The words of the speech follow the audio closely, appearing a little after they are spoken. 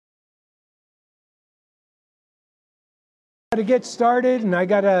To get started, and I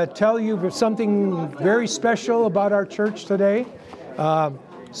got to tell you something very special about our church today.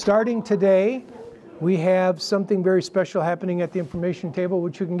 Starting today, we have something very special happening at the information table,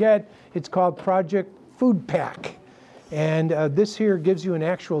 which you can get. It's called Project Food Pack. And this here gives you an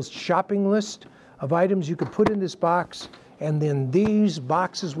actual shopping list of items you could put in this box, and then these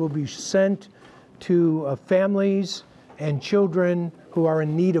boxes will be sent to families and children who are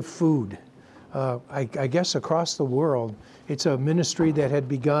in need of food. I guess across the world. It's a ministry that had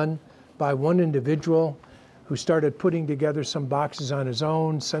begun by one individual who started putting together some boxes on his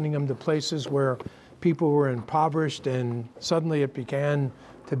own, sending them to places where people were impoverished, and suddenly it began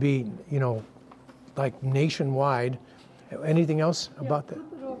to be, like nationwide. Anything else about that?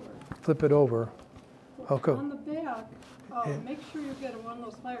 Flip it over. Okay. On the back, make sure you get one of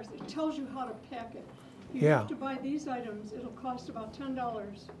those flyers. It tells you how to pack it. You Yeah. have to buy these items. It'll cost about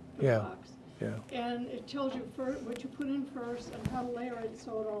 $10 for Yeah. the box. Yeah. And it tells you what you put in first and how to layer it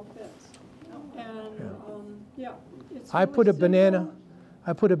so it all fits. And it's I really put a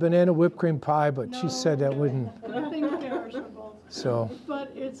simple. banana whipped cream pie, but she said that wouldn't. Nothing perishable. So.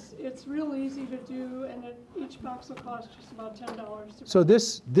 But it's real easy to do, and each box will cost just about $10. So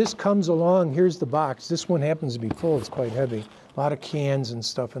this comes along. Here's the box. This one happens to be full. It's quite heavy. A lot of cans and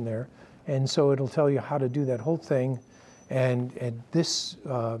stuff in there, and so it'll tell you how to do that whole thing. And at this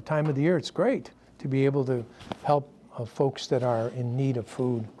time of the year, it's great to be able to help folks that are in need of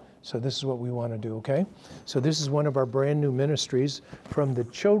food. So this is what we want to do, okay? So this is one of our brand new ministries from the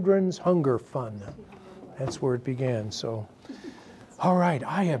Children's Hunger Fund. That's where it began. So, all right,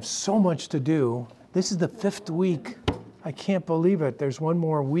 I have so much to do. This is the 5th week. I can't believe it. There's one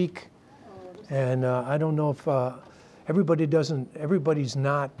more week. And I don't know if everybody's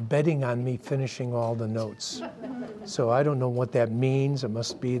not betting on me finishing all the notes. So I don't know what that means. It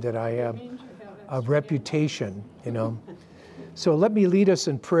must be that I have a reputation, So let me lead us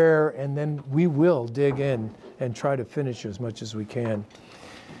in prayer, and then we will dig in and try to finish as much as we can.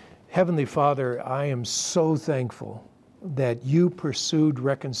 Heavenly Father, I am so thankful that you pursued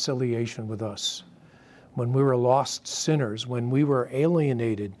reconciliation with us. When we were lost sinners, when we were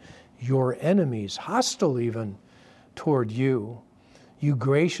alienated, your enemies, hostile even toward you, you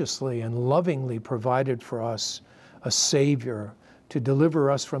graciously and lovingly provided for us a Savior to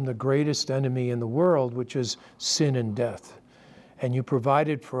deliver us from the greatest enemy in the world, which is sin and death. And you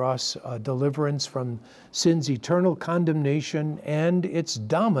provided for us a deliverance from sin's eternal condemnation and its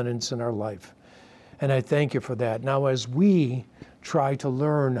dominance in our life. And I thank you for that. Now, as we try to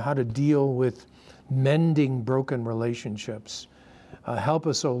learn how to deal with mending broken relationships, help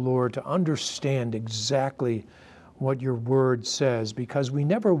us, O Lord, to understand exactly what your word says, because we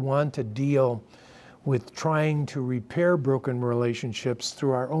never want to deal with trying to repair broken relationships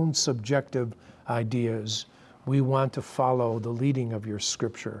through our own subjective ideas. We want to follow the leading of your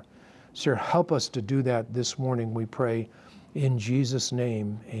scripture. Sir, help us to do that this morning, we pray. In Jesus'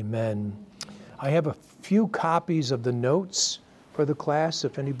 name, amen. I have a few copies of the notes for the class.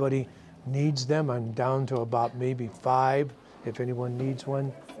 If anybody needs them, I'm down to about maybe 5. If anyone needs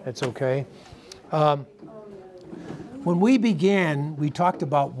one, that's okay. When we began, we talked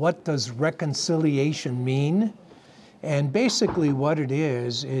about what does reconciliation mean? And basically what it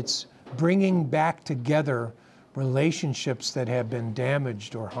is, it's bringing back together relationships that have been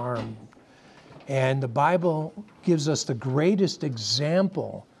damaged or harmed. And the Bible gives us the greatest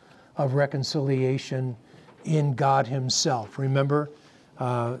example of reconciliation in God himself. Remember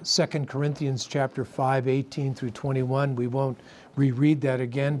 2 Corinthians chapter 5, 18 through 21. We won't reread that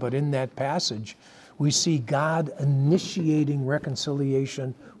again, but in that passage, we see God initiating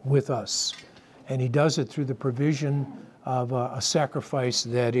reconciliation with us. And he does it through the provision of a sacrifice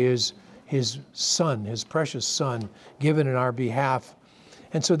that is his Son, his precious Son, given in our behalf.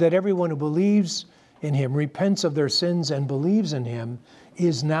 And so that everyone who believes in him, repents of their sins and believes in him,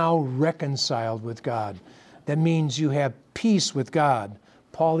 is now reconciled with God. That means you have peace with God.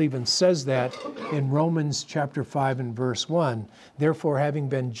 Paul even says that in Romans chapter 5 and verse 1. Therefore, having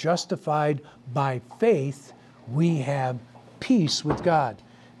been justified by faith, we have peace with God.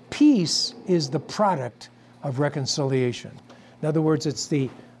 Peace is the product of reconciliation. In other words, it's the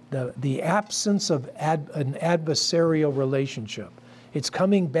absence of an adversarial relationship. It's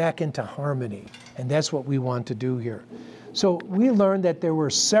coming back into harmony, and that's what we want to do here. So we learned that there were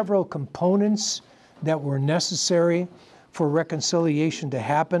several components that were necessary for reconciliation to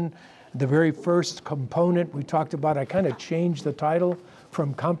happen. The very first component we talked about, I kind of changed the title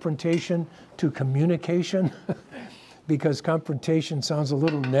from confrontation to communication because confrontation sounds a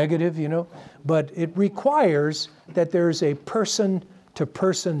little negative, but it requires that there's a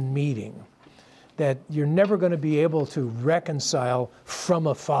person-to-person meeting. that you're never going to be able to reconcile from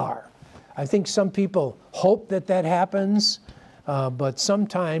afar. I think some people hope that that happens, but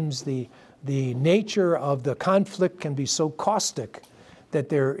sometimes the nature of the conflict can be so caustic that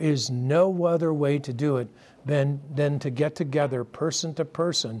there is no other way to do it than to get together person to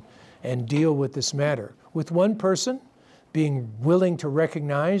person and deal with this matter. With one person being willing to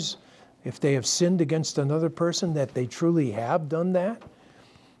recognize if they have sinned against another person, that they truly have done that,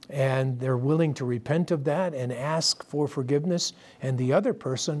 and they're willing to repent of that and ask for forgiveness, and the other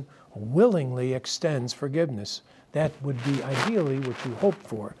person willingly extends forgiveness. That would be ideally what you hope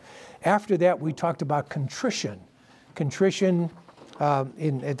for. After that, we talked about contrition. Contrition,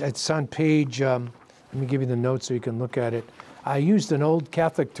 it's on page, let me give you the notes so you can look at it. I used an old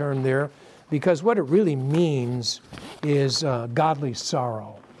Catholic term there because what it really means is godly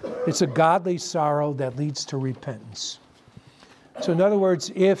sorrow. It's a godly sorrow that leads to repentance. So in other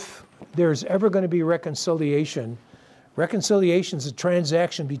words, if there's ever going to be reconciliation, reconciliation is a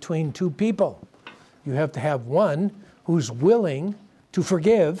transaction between two people. You have to have one who's willing to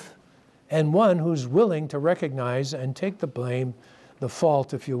forgive and one who's willing to recognize and take the blame, the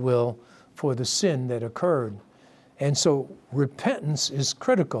fault, if you will, for the sin that occurred. And so repentance is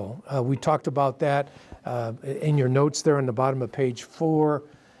critical. We talked about that in your notes there on the bottom of page 4.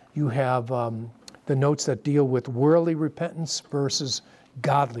 You have the notes that deal with worldly repentance versus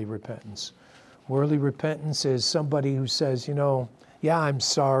godly repentance. Worldly repentance is somebody who says, yeah, I'm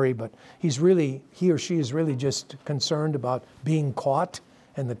sorry, but he or she is really just concerned about being caught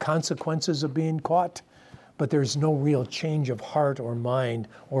and the consequences of being caught, but there's no real change of heart or mind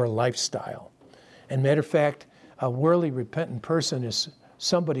or lifestyle. And matter of fact, a worldly repentant person is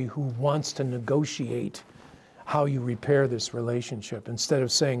somebody who wants to negotiate how you repair this relationship instead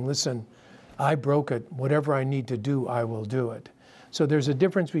of saying, listen, I broke it. Whatever I need to do, I will do it. So there's a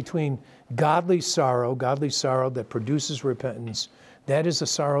difference between godly sorrow that produces repentance. That is a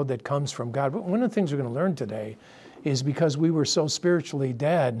sorrow that comes from God. But one of the things we're going to learn today is because we were so spiritually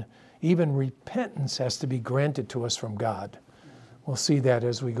dead, even repentance has to be granted to us from God. We'll see that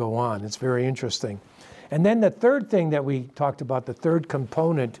as we go on. It's very interesting. And then the third thing that we talked about, the third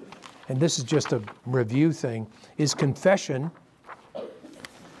component, and this is just a review thing, is confession.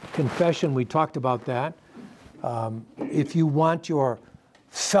 Confession, we talked about that. If you want your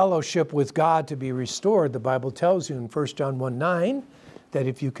fellowship with God to be restored, the Bible tells you in 1 John 1:9 that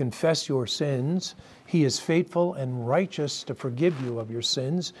if you confess your sins, He is faithful and righteous to forgive you of your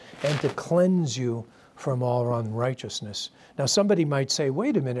sins and to cleanse you from all unrighteousness. Now somebody might say,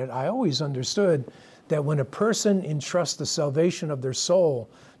 wait a minute, I always understood that when a person entrusts the salvation of their soul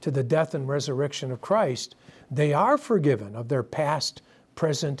to the death and resurrection of Christ, they are forgiven of their past,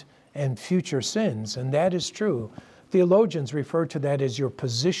 present, and future sins. And that is true. Theologians refer to that as your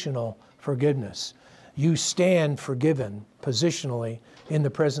positional forgiveness. You stand forgiven positionally in the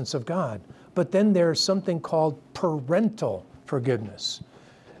presence of God. But then there's something called parental forgiveness.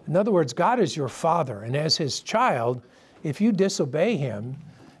 In other words, God is your father, and as His child, if you disobey Him,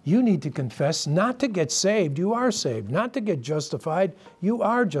 you need to confess not to get saved, you are saved. Not to get justified, you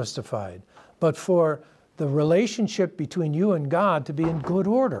are justified. But for the relationship between you and God to be in good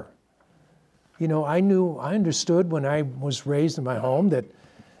order. I understood when I was raised in my home that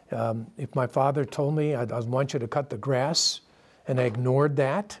if my father told me, I want you to cut the grass, and I ignored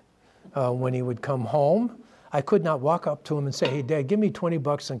that when he would come home, I could not walk up to him and say, hey, Dad, give me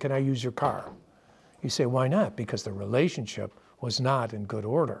 $20 and can I use your car? You say, why not? Because the relationship was not in good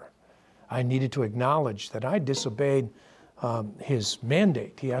order. I needed to acknowledge that I disobeyed his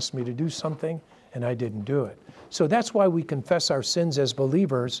mandate. He asked me to do something, and I didn't do it. So that's why we confess our sins as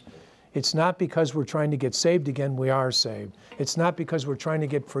believers. It's not because we're trying to get saved again, we are saved. It's not because we're trying to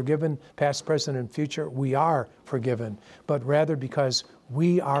get forgiven, past, present, and future, we are forgiven. But rather because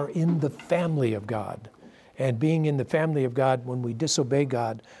we are in the family of God. And being in the family of God, when we disobey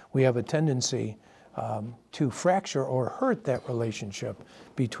God, we have a tendency to fracture or hurt that relationship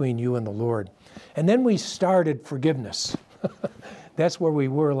between you and the Lord. And then we started forgiveness. That's where we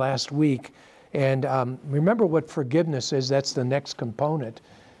were last week. And remember what forgiveness is. That's the next component.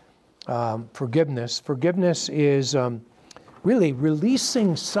 Forgiveness. Forgiveness is really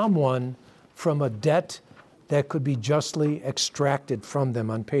releasing someone from a debt that could be justly extracted from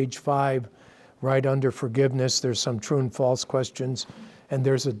them. On page 5, right under forgiveness, there's some true and false questions, and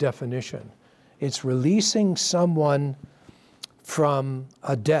there's a definition. It's releasing someone from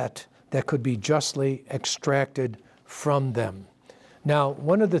a debt that could be justly extracted from them. Now,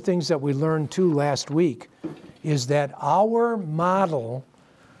 one of the things that we learned too last week is that our model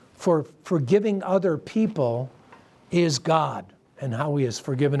for forgiving other people is God and how He has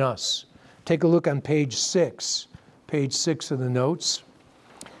forgiven us. Take a look on page 6 of the notes.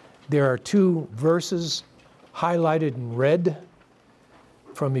 There are 2 verses highlighted in red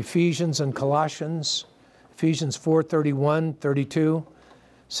from Ephesians and Colossians. Ephesians 4:31, 32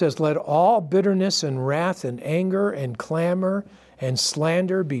 says, "Let all bitterness and wrath and anger and clamor and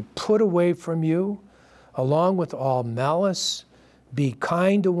slander be put away from you, along with all malice. Be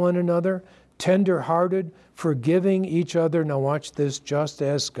kind to one another, tender-hearted, forgiving each other." Now watch this, "just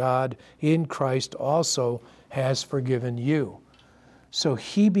as God in Christ also has forgiven you." So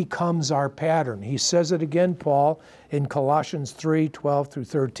he becomes our pattern. He says it again, Paul, in Colossians 3:12 through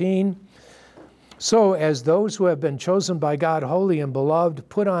 13. "So as those who have been chosen by God, holy and beloved,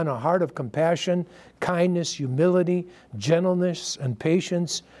 put on a heart of compassion, kindness, humility, gentleness, and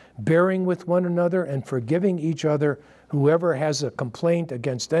patience, bearing with one another and forgiving each other, whoever has a complaint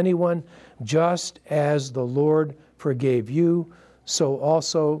against anyone, just as the Lord forgave you, so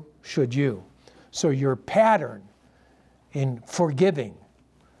also should you." So your pattern in forgiving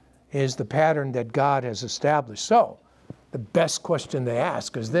is the pattern that God has established. So the best question to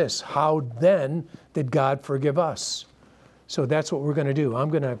ask is this: how then did God forgive us? So that's what we're going to do. I'm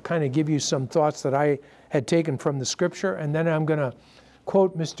going to kind of give you some thoughts that I had taken from the scripture, and then I'm going to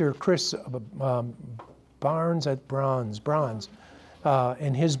quote Mr. Chris Barnes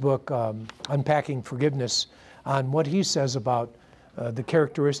in his book, Unpacking Forgiveness, on what he says about the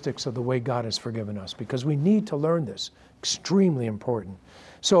characteristics of the way God has forgiven us, because we need to learn this. Extremely important.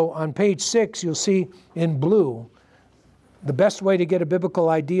 So on page 6, you'll see in blue, the best way to get a biblical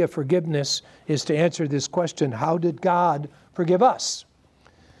idea of forgiveness is to answer this question: how did God forgive us?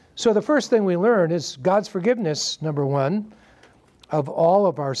 So the first thing we learn is God's forgiveness, number one, of all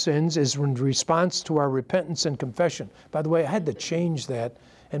of our sins is in response to our repentance and confession. By the way, I had to change that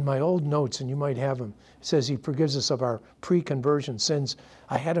in my old notes, and you might have them. It says he forgives us of our pre-conversion sins.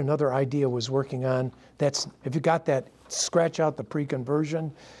 I had another idea I was working on. That's, if you got that, scratch out the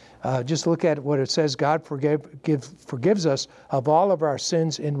pre-conversion. Just look at what it says. God forgives us of all of our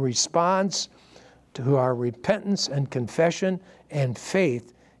sins in response to our repentance and confession and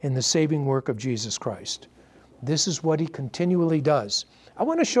faith in the saving work of Jesus Christ. This is what he continually does. I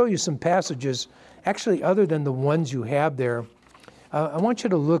want to show you some passages, actually other than the ones you have there. I want you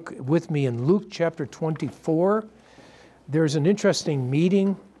to look with me in Luke chapter 24. There's an interesting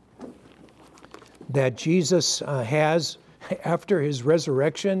meeting that Jesus has after his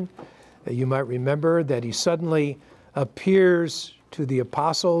resurrection. You might remember that he suddenly appears to the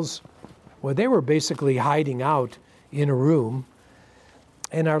apostles. Well, they were basically hiding out in a room,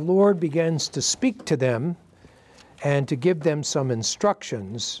 and our Lord begins to speak to them and to give them some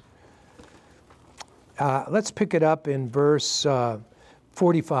instructions. Let's pick it up in verse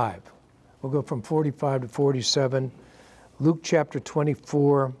 45. We'll go from 45 to 47. Luke chapter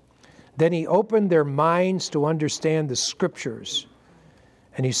 24. "Then he opened their minds to understand the scriptures.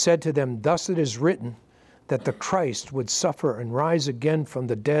 And he said to them, 'Thus it is written, that the Christ would suffer and rise again from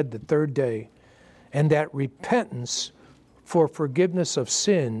the dead the third day, and that repentance for forgiveness of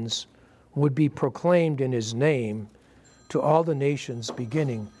sins would be proclaimed in his name to all the nations,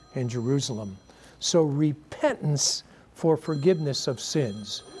 beginning in Jerusalem.'" So repentance for forgiveness of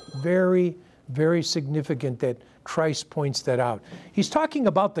sins. Very, very significant that Christ points that out. He's talking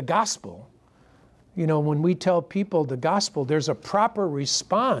about the gospel. You know, when we tell people the gospel, there's a proper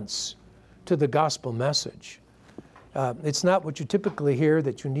response to the gospel message. It's not what you typically hear,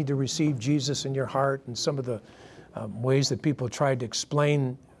 that you need to receive Jesus in your heart, and some of the ways that people try to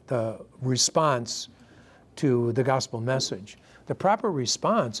explain the response to the gospel message. The proper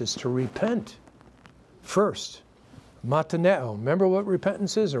response is to repent first. Mataneo. Remember what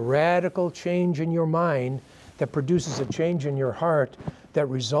repentance is? A radical change in your mind that produces a change in your heart that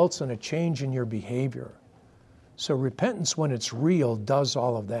results in a change in your behavior. So repentance, when it's real, does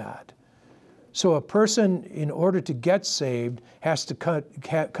all of that. So a person, in order to get saved, has to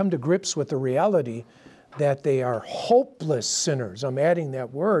come to grips with the reality that they are hopeless sinners. I'm adding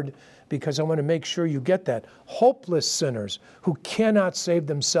that word because I want to make sure you get that. Hopeless sinners who cannot save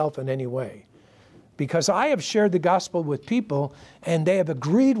themselves in any way. Because I have shared the gospel with people, and they have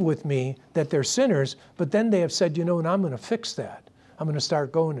agreed with me that they're sinners, but then they have said, you know, and I'm going to fix that. I'm going to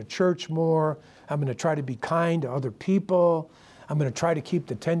start going to church more. I'm going to try to be kind to other people. I'm going to try to keep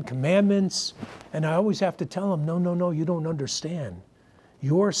the 10 Commandments. And I always have to tell them, no, you don't understand.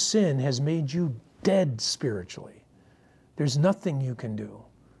 Your sin has made you dead spiritually. There's nothing you can do.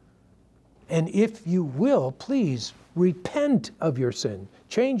 And if you will, please repent of your sin.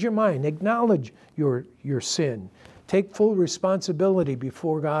 Change your mind. Acknowledge your sin. Take full responsibility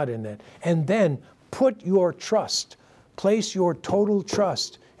before God in that. And then put your trust, place your total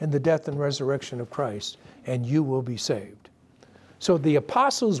trust in the death and resurrection of Christ, and you will be saved. So the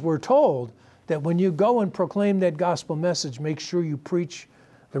apostles were told that when you go and proclaim that gospel message, make sure you preach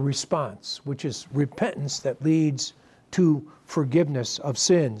the response, which is repentance that leads to forgiveness of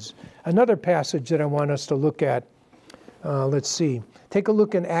sins. Another passage that I want us to look at, let's see. Take a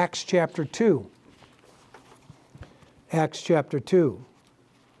look in Acts chapter 2. Acts chapter 2.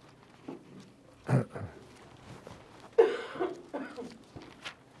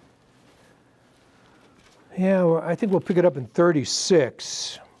 Yeah, well, I think we'll pick it up in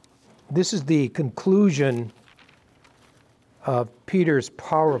 36. This is the conclusion of Peter's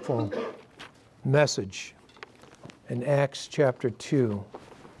powerful message in Acts chapter 2.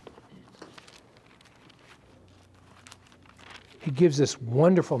 He gives this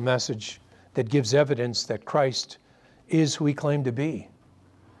wonderful message that gives evidence that Christ is who he claimed to be.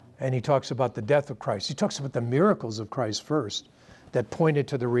 And he talks about the death of Christ. He talks about the miracles of Christ first that pointed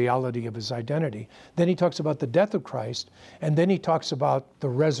to the reality of his identity. Then he talks about the death of Christ, and then he talks about the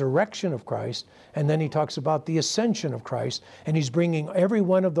resurrection of Christ, and then he talks about the ascension of Christ, and he's bringing every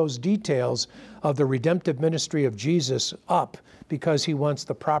one of those details of the redemptive ministry of Jesus up because he wants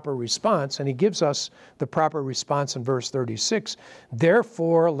the proper response, and he gives us the proper response in verse 36.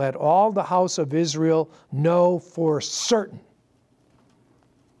 Therefore, let all the house of Israel know for certain,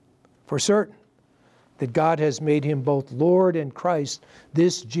 that God has made him both Lord and Christ,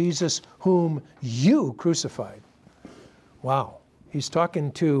 this Jesus whom you crucified. Wow. He's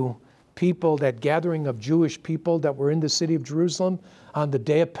talking to people, that gathering of Jewish people that were in the city of Jerusalem on the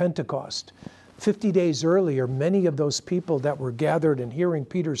day of Pentecost. 50 days earlier, many of those people that were gathered and hearing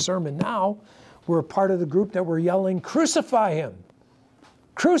Peter's sermon now were a part of the group that were yelling, "Crucify him!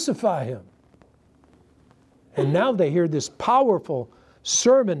 Crucify him!" And now they hear this powerful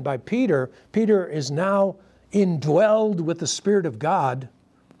sermon by Peter. Peter is now indwelled with the Spirit of God,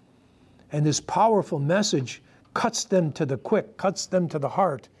 and this powerful message cuts them to the quick, cuts them to the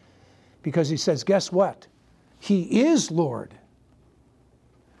heart, because he says, guess what? He is Lord.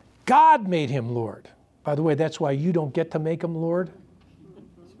 God made him Lord. By the way, that's why you don't get to make him Lord.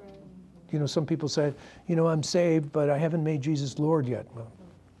 You know, some people say, I'm saved, but I haven't made Jesus Lord yet. Well,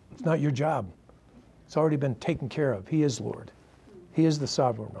 it's not your job. It's already been taken care of. He is Lord. He is the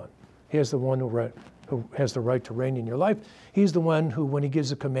sovereign one. He is the one who has the right to reign in your life. He's the one who, when he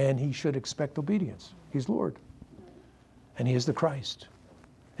gives a command, he should expect obedience. He's Lord. And he is the Christ.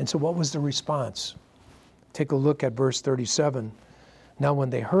 And so what was the response? Take a look at verse 37. Now when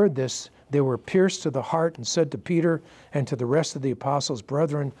they heard this, they were pierced to the heart and said to Peter and to the rest of the apostles,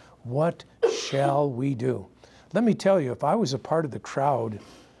 "Brethren, what shall we do?" Let me tell you, if I was a part of the crowd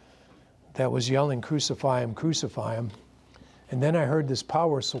that was yelling, "Crucify him, crucify him," and then I heard this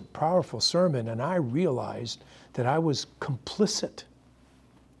powerful sermon, and I realized that I was complicit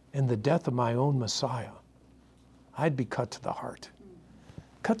in the death of my own Messiah, I'd be cut to the heart.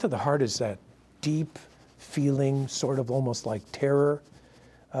 Cut to the heart is that deep feeling, sort of almost like terror.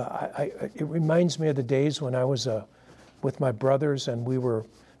 It reminds me of the days when I was with my brothers, and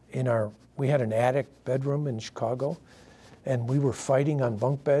we had an attic bedroom in Chicago, and we were fighting on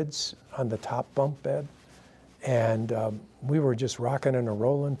bunk beds, on the top bunk bed. And we were just rocking and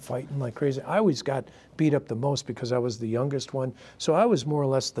rolling, fighting like crazy. I always got beat up the most because I was the youngest one. So I was more or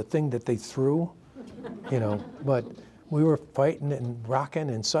less the thing that they threw, But we were fighting and rocking,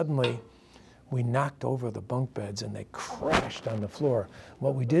 and suddenly we knocked over the bunk beds and they crashed on the floor.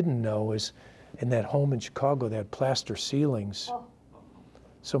 What we didn't know is in that home in Chicago, they had plaster ceilings.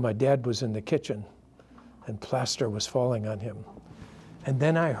 So my dad was in the kitchen and plaster was falling on him. And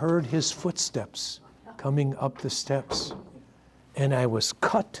then I heard his footsteps coming up the steps, and I was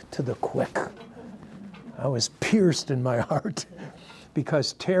cut to the quick. I was pierced in my heart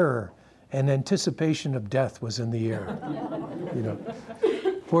because terror and anticipation of death was in the air.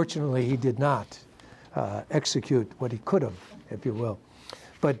 Fortunately, he did not execute what he could have, if you will.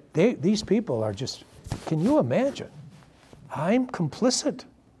 But these people are just, can you imagine? I'm complicit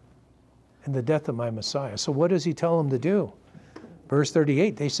in the death of my Messiah. So what does he tell them to do? Verse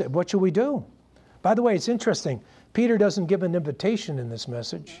 38, they said, what shall we do? By the way, it's interesting. Peter doesn't give an invitation in this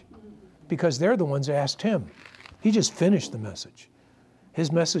message because they're the ones who asked him. He just finished the message.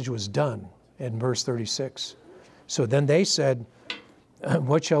 His message was done in verse 36. So then they said,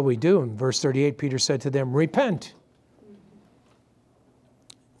 what shall we do? In verse 38, Peter said to them, repent.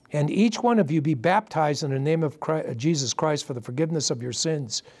 And each one of you be baptized in the name of Jesus Christ for the forgiveness of your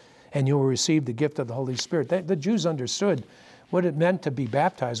sins, and you will receive the gift of the Holy Spirit. The Jews understood what it meant to be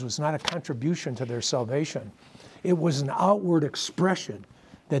baptized was not a contribution to their salvation. It was an outward expression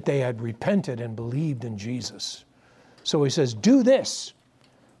that they had repented and believed in Jesus. So he says, do this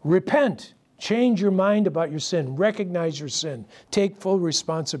Repent. Change your mind about your sin. Recognize your sin. Take full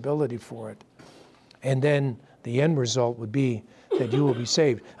responsibility for it. And then the end result would be that you will be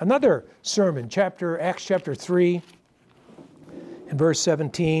saved. Another sermon, Acts chapter 3 and verse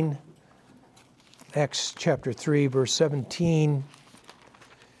 17. Acts chapter 3, verse 17.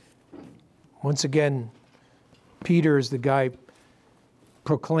 Once again, Peter is the guy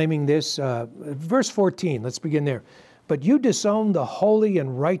proclaiming this. Verse 14, let's begin there. But you disowned the holy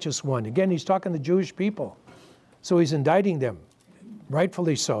and righteous one. Again, he's talking to the Jewish people. So he's indicting them,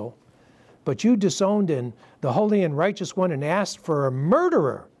 rightfully so. But you disowned the holy and righteous one and asked for a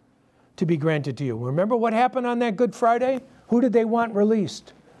murderer to be granted to you. Remember what happened on that Good Friday? Who did they want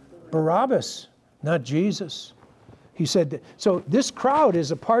released? Barabbas, not Jesus. He said, so this crowd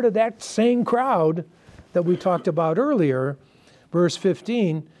is a part of that same crowd that we talked about earlier. Verse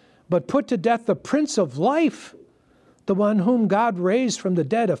 15, but put to death the Prince of Life, the one whom God raised from the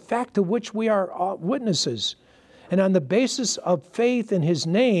dead, a fact of which we are witnesses. And on the basis of faith in his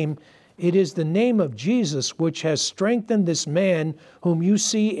name, it is the name of Jesus which has strengthened this man whom you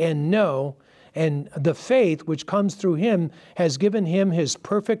see and know, and the faith which comes through him has given him his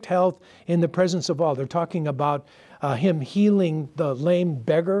perfect health in the presence of all. They're talking about him healing the lame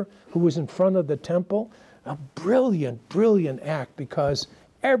beggar who was in front of the temple. A brilliant, brilliant act because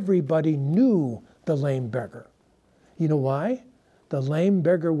everybody knew the lame beggar. You know why? The lame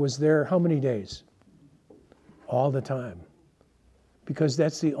beggar was there how many days? All the time. Because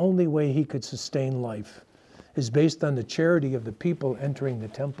that's the only way he could sustain life, is based on the charity of the people entering the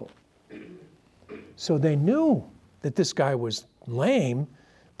temple. So they knew that this guy was lame,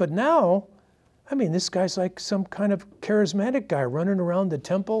 but now, this guy's like some kind of charismatic guy running around the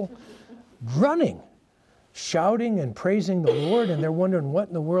temple, running, shouting and praising the Lord, and they're wondering what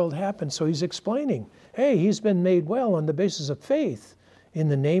in the world happened. So he's explaining, hey, he's been made well on the basis of faith in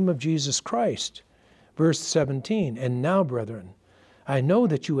the name of Jesus Christ. Verse 17, and now, brethren, I know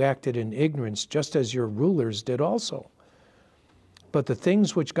that you acted in ignorance, just as your rulers did also. But the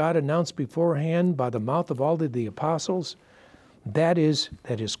things which God announced beforehand by the mouth of all of the apostles, that is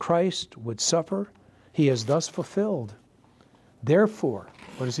Christ would suffer, he has thus fulfilled. Therefore,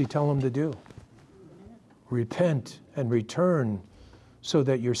 what does he tell them to do? Repent and return so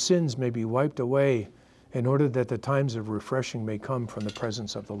that your sins may be wiped away in order that the times of refreshing may come from the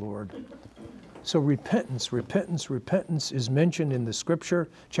presence of the Lord. So repentance is mentioned in the scripture.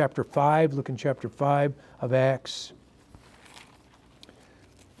 Chapter 5, look in chapter 5 of Acts.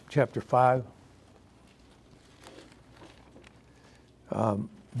 Chapter 5.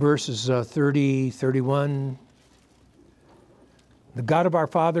 Verses 30, 31. The God of our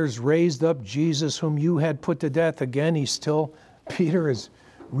fathers raised up Jesus, whom you had put to death. Again, Peter is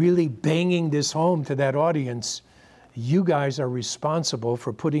really banging this home to that audience. You guys are responsible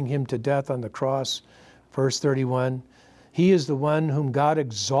for putting him to death on the cross. Verse 31, he is the one whom God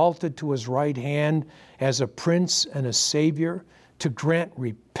exalted to his right hand as a prince and a savior to grant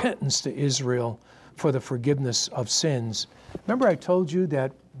repentance to Israel for the forgiveness of sins. Remember I told you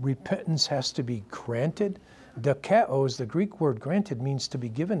that repentance has to be granted? Dikaios, the Greek word granted, means to be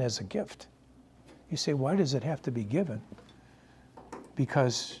given as a gift. You say, why does it have to be given?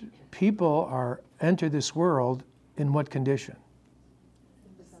 Because people enter this world in what condition?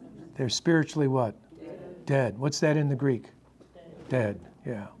 They're spiritually what? Dead. What's that in the Greek? Dead,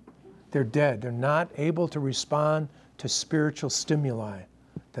 yeah. They're dead. They're not able to respond to spiritual stimuli.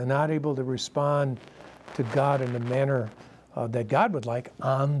 They're not able to respond to God in the manner that God would like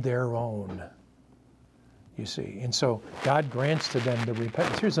on their own. You see, and so God grants to them the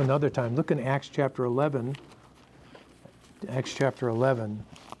repentance. Here's another time. Look in Acts chapter 11. Acts chapter 11.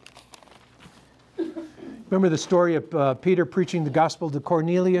 Remember the story of Peter preaching the gospel to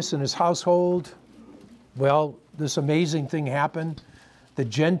Cornelius and his household? Well, this amazing thing happened. The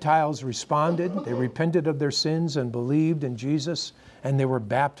Gentiles responded. They repented of their sins and believed in Jesus, and they were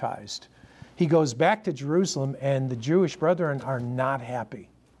baptized. He goes back to Jerusalem, and the Jewish brethren are not happy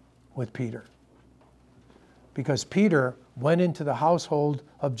with Peter, because Peter went into the household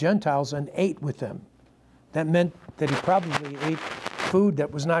of Gentiles and ate with them. That meant that he probably ate food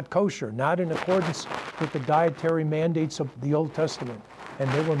that was not kosher, not in accordance with the dietary mandates of the Old Testament. And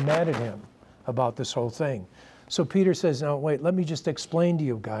they were mad at him about this whole thing. So Peter says, now wait, let me just explain to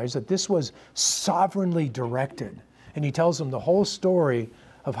you guys that this was sovereignly directed. And he tells them the whole story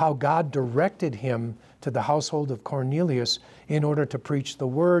of how God directed him to the household of Cornelius in order to preach the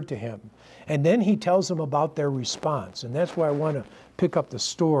word to him. And then he tells them about their response. And that's why I want to pick up the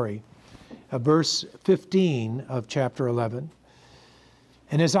story. Verse 15 of chapter 11.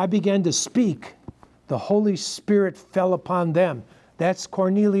 And as I began to speak, the Holy Spirit fell upon them. That's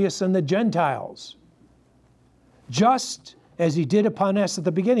Cornelius and the Gentiles. Just as he did upon us at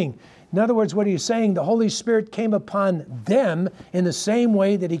the beginning. In other words, what he's saying, the Holy Spirit came upon them in the same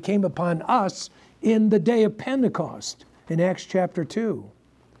way that he came upon us in the day of Pentecost in Acts chapter 2.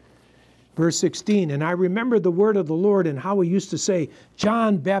 Verse 16, and I remember the word of the Lord and how he used to say,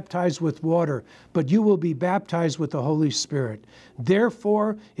 John baptized with water, but you will be baptized with the Holy Spirit.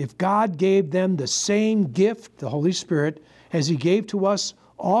 Therefore, if God gave them the same gift, the Holy Spirit, as he gave to us,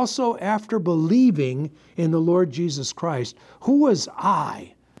 also after believing in the Lord Jesus Christ, who was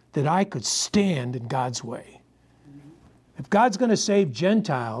I that I could stand in God's way? If God's going to save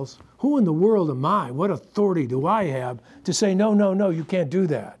Gentiles, who in the world am I? What authority do I have to say, no, you can't do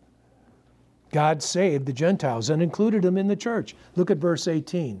that? God saved the Gentiles and included them in the church. Look at verse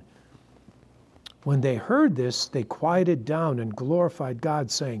 18. When they heard this, they quieted down and glorified God,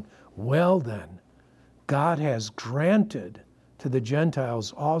 saying, well then, God has granted to the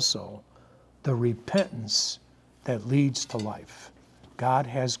Gentiles also the repentance that leads to life. God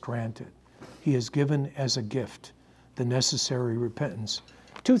has granted. He has given as a gift the necessary repentance.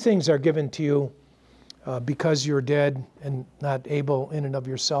 Two things are given to you because you're dead and not able in and of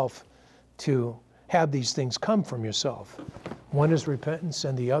yourself to have these things come from yourself. One is repentance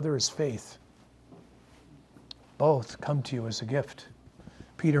and the other is faith. Both come to you as a gift.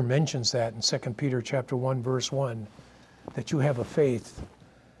 Peter mentions that in 2 Peter chapter 1, verse 1, that you have a faith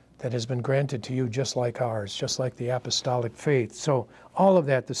that has been granted to you just like ours, just like the apostolic faith. So all of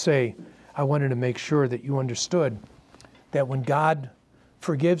that to say, I wanted to make sure that you understood that when God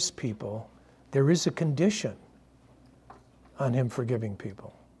forgives people, there is a condition on him forgiving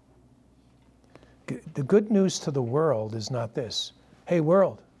people. The good news to the world is not this. Hey,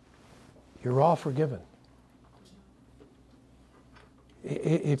 world, you're all forgiven.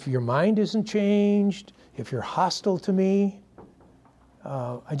 If your mind isn't changed, if you're hostile to me,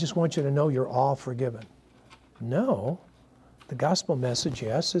 I just want you to know you're all forgiven. No. The gospel message,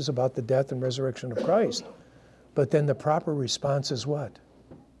 yes, is about the death and resurrection of Christ. But then the proper response is what?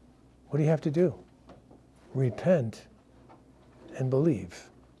 What do you have to do? Repent and believe.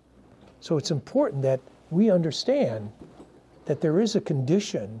 So it's important that we understand that there is a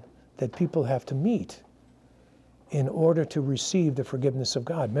condition that people have to meet in order to receive the forgiveness of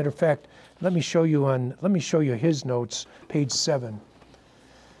God. Matter of fact, let me show you his notes, page 7.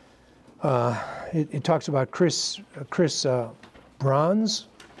 It talks about Chris Bronze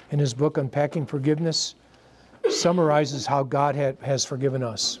in his book Unpacking Forgiveness, summarizes how God has forgiven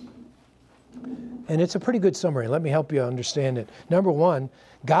us. And it's a pretty good summary. Let me help you understand it. Number one,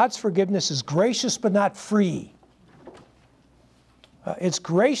 God's forgiveness is gracious but not free. It's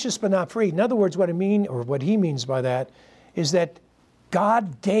gracious but not free. In other words, what he means by that is that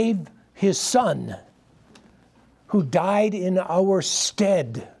God gave his Son, who died in our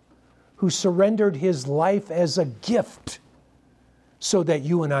stead, who surrendered his life as a gift so that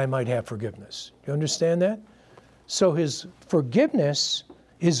you and I might have forgiveness. You understand that? So his forgiveness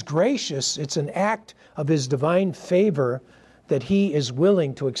is gracious. It's an act of his divine favor that he is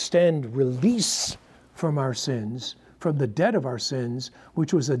willing to extend release from our sins, from the debt of our sins,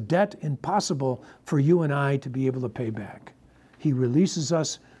 which was a debt impossible for you and I to be able to pay back. He releases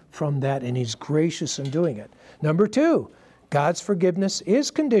us from that, and he's gracious in doing it. Number two, God's forgiveness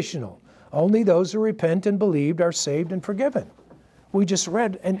is conditional. Only those who repent and believed are saved and forgiven. We just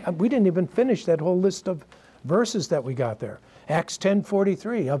read, and we didn't even finish that whole list of verses that we got there. Acts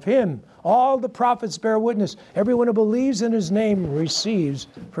 10:43, of him all the prophets bear witness. Everyone who believes in his name receives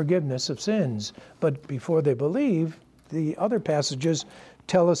forgiveness of sins. But before they believe, the other passages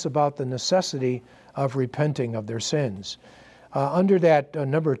tell us about the necessity of repenting of their sins. Under that,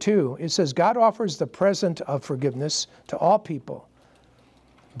 number 2, it says, God offers the present of forgiveness to all people.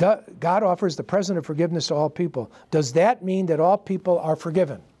 God offers the present of forgiveness to all people. Does that mean that all people are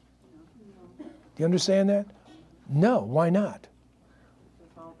forgiven? Do you understand that? No. Why not?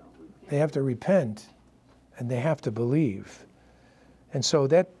 They have to repent and they have to believe. And so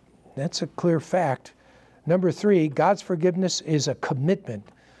that's a clear fact. Number 3, God's forgiveness is a commitment.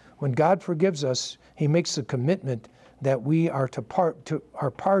 When God forgives us, he makes a commitment that we are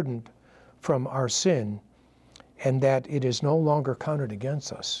are pardoned from our sin and that it is no longer counted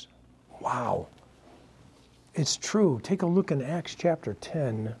against us. Wow. It's true. Take a look in Acts chapter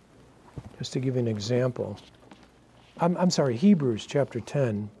 10, just to give you an example. I'm sorry, Hebrews chapter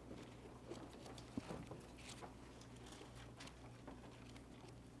 10.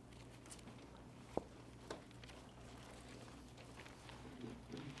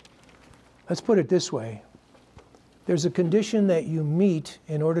 Let's put it this way. There's a condition that you meet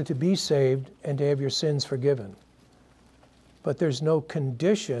in order to be saved and to have your sins forgiven. but there's no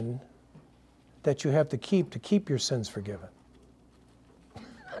condition that you have to keep your sins forgiven.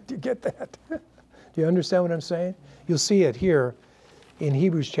 Do you get that? Do you understand what I'm saying? You'll see it here in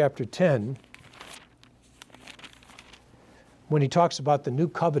Hebrews chapter 10 when he talks about the new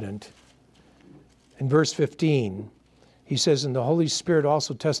covenant. In verse 15, he says, "And the Holy Spirit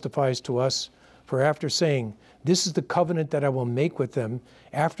also testifies to us, for after saying, 'This is the covenant that I will make with them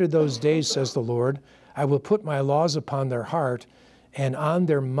after those days,' says the Lord, 'I will put my laws upon their heart, and on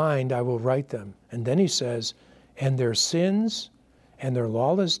their mind I will write them.'" And then he says, "And their sins and their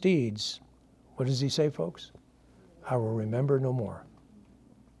lawless deeds," what does he say, folks? "I will remember no more."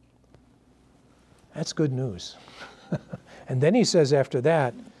 That's good news. And then he says after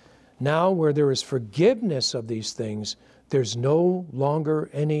that, "Now where there is forgiveness of these things, there's no longer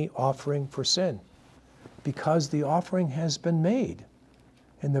any offering for sin," because the offering has been made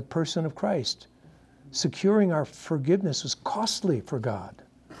in the person of Christ. Securing our forgiveness was costly for God.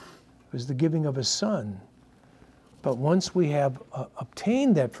 It was the giving of His Son. But once we have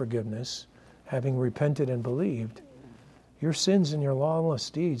obtained that forgiveness, having repented and believed, your sins and your lawless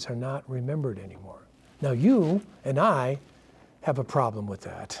deeds are not remembered anymore. Now you and I have a problem with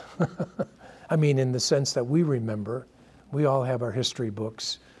that. I mean, in the sense that we remember, we all have our history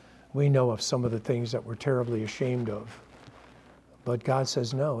books. We know of some of the things that we're terribly ashamed of. But God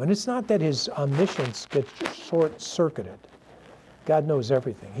says no. And it's not that His omniscience gets short-circuited. God knows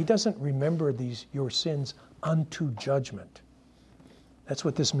everything. He doesn't remember your sins unto judgment. That's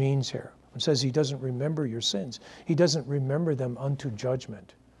what this means here. It says He doesn't remember your sins. He doesn't remember them unto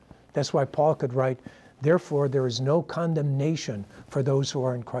judgment. That's why Paul could write, "Therefore there is no condemnation for those who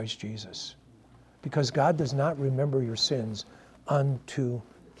are in Christ Jesus." Because God does not remember your sins unto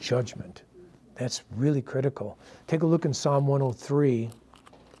judgment. That's really critical. Take a look in Psalm 103.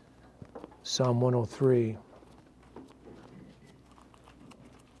 Psalm 103.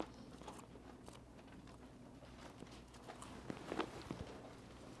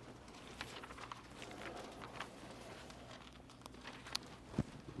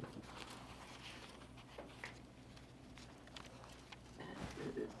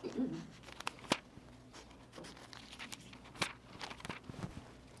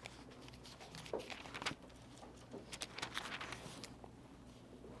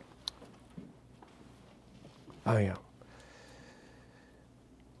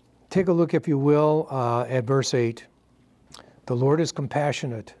 Take a look, if you will, at verse 8. "The Lord is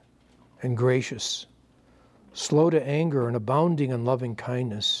compassionate and gracious, slow to anger and abounding in loving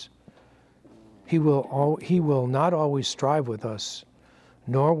kindness. He will not always strive with us,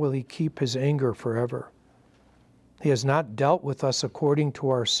 nor will He keep His anger forever. He has not dealt with us according to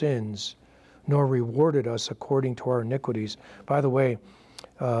our sins, nor rewarded us according to our iniquities." By the way,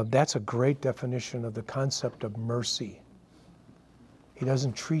 that's a great definition of the concept of mercy. He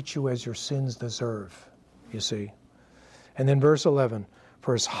doesn't treat you as your sins deserve, you see. And then verse 11,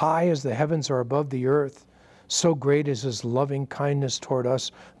 "For as high as the heavens are above the earth, so great is His loving kindness toward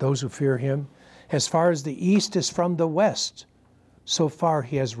us, those who fear Him. As far as the east is from the west, so far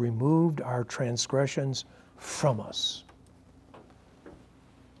He has removed our transgressions from us."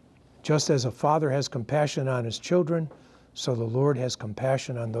 Just as a father has compassion on his children, so the Lord has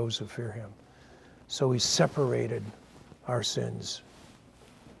compassion on those who fear Him. So He separated our sins.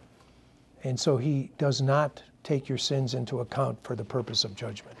 And so He does not take your sins into account for the purpose of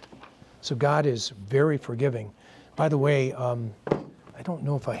judgment. So God is very forgiving. By the way, I don't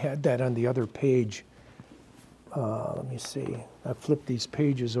know if I had that on the other page. Let me see. I flipped these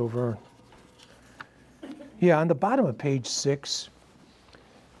pages over. Yeah, on the bottom of page 6,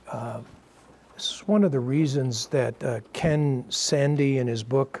 this is one of the reasons that Ken Sande, in his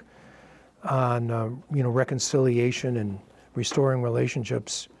book on reconciliation and restoring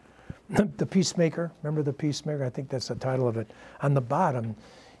relationships, The Peacemaker, remember The Peacemaker? I think that's the title of it. On the bottom,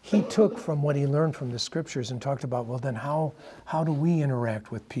 he took from what he learned from the scriptures and talked about, well, then how do we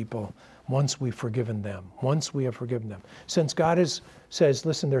interact with people once we've forgiven them, once we have forgiven them? Since God says,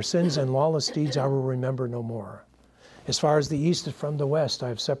 listen, their sins and lawless deeds I will remember no more. As far as the east is from the west, I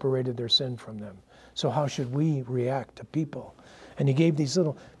have separated their sin from them. So how should we react to people? And he gave these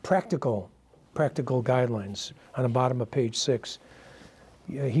little practical guidelines on the bottom of page 6.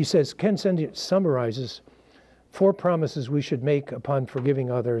 He says, Ken Sande summarizes 4 promises we should make upon forgiving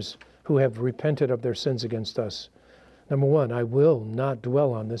others who have repented of their sins against us. Number 1, I will not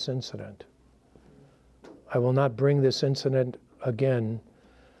dwell on this incident. I will not bring this incident again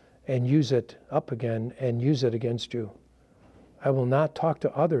and use it up again and use it against you. I will not talk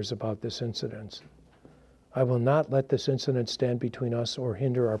to others about this incident. I will not let this incident stand between us or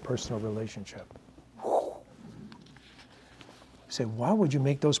hinder our personal relationship. You say, why would you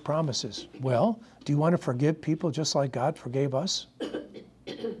make those promises? Well, do you want to forgive people just like God forgave us?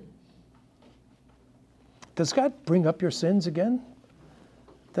 Does God bring up your sins again?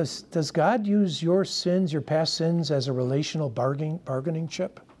 Does God use your sins, your past sins, as a relational bargaining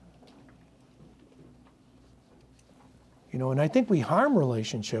chip? You know, and I think we harm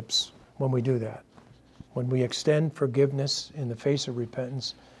relationships when we do that. When we extend forgiveness in the face of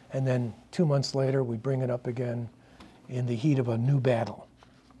repentance, and then 2 months later we bring it up again in the heat of a new battle.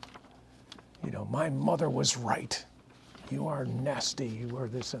 You know, my mother was right. You are nasty. You are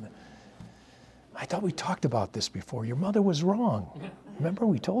this and that. I thought we talked about this before. Your mother was wrong. Remember,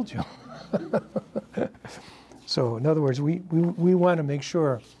 we told you. So, in other words, we want to make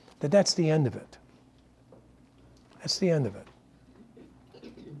sure that that's the end of it. That's the end of it.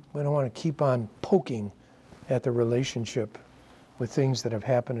 We don't want to keep on poking at the relationship with things that have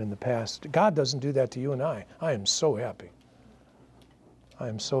happened in the past. God doesn't do that to you and I. I am so happy. I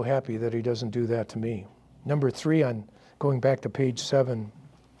am so happy that he doesn't do that to me. Number 3, on going back to page 7.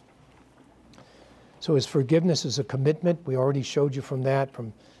 So his forgiveness is a commitment. We already showed you from that,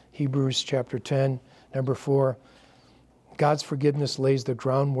 from Hebrews chapter 10. Number 4, God's forgiveness lays the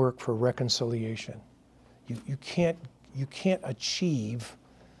groundwork for reconciliation. You can't achieve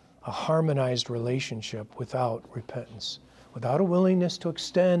a harmonized relationship without repentance, without a willingness to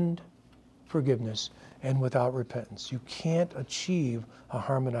extend forgiveness, and without repentance. You can't achieve a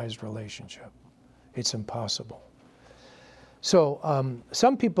harmonized relationship. It's impossible. So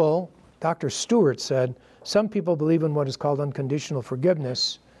some people, Dr. Stewart said, some people believe in what is called unconditional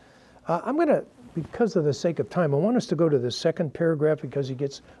forgiveness. I'm going to, because of the sake of time, I want us to go to the second paragraph because he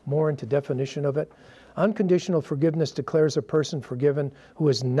gets more into definition of it. Unconditional forgiveness declares a person forgiven who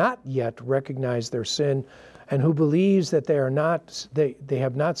has not yet recognized their sin and who believes that they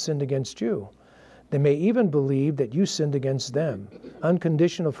have not sinned against you. They may even believe that you sinned against them.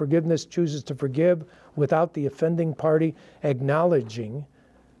 Unconditional forgiveness chooses to forgive without the offending party acknowledging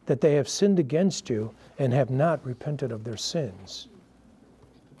that they have sinned against you and have not repented of their sins.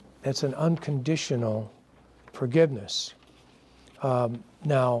 That's an unconditional forgiveness.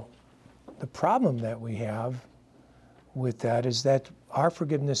 Now, the problem that we have with that is that our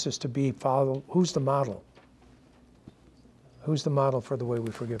forgiveness is to be followed. Who's the model? Who's the model for the way we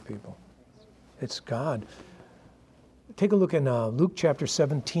forgive people? It's God. Take a look in Luke chapter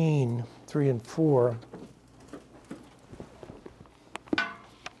 17, 3 and 4.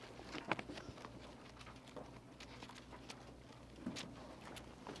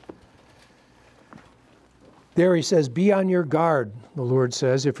 There he says, be on your guard, the Lord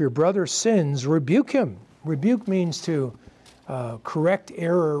says. If your brother sins, rebuke him. Rebuke means to correct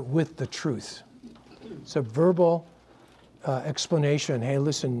error with the truth. It's a verbal explanation. Hey,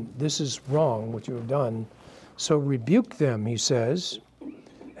 listen, this is wrong, what you have done. So rebuke them, he says.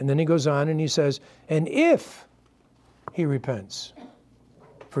 And then he goes on and he says, and if he repents,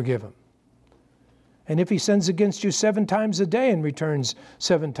 forgive him. And if he sins against you 7 times a day and returns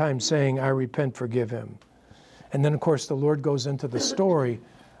 7 times saying, I repent, forgive him. And then, of course, the Lord goes into the story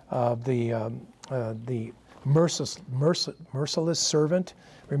of the merciless servant.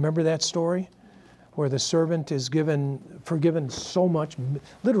 Remember that story? Where the servant is forgiven so much,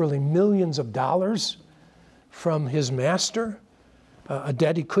 literally millions of dollars from his master, a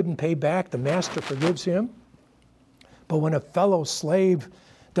debt he couldn't pay back. The master forgives him. But when a fellow slave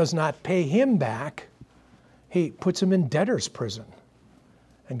does not pay him back, he puts him in debtor's prison.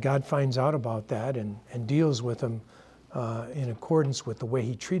 And God finds out about that and deals with him in accordance with the way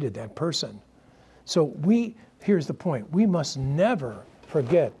he treated that person. So here's the point. We must never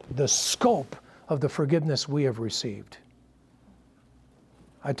forget the scope of the forgiveness we have received.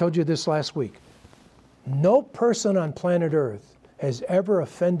 I told you this last week. No person on planet Earth has ever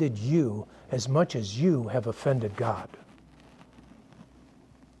offended you as much as you have offended God.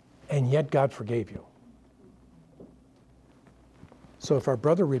 And yet God forgave you. So if our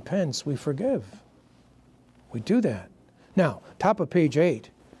brother repents, we forgive. We do that. Now, top of page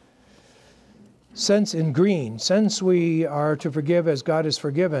 8. Since in green, since we are to forgive as God is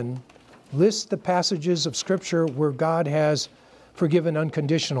forgiven, list the passages of Scripture where God has forgiven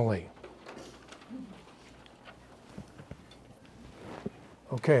unconditionally.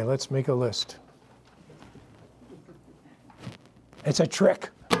 Okay, let's make a list. It's a trick.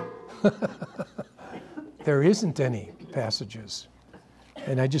 There isn't any passages.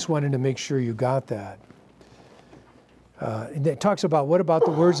 And I just wanted to make sure you got that. And it talks about, what about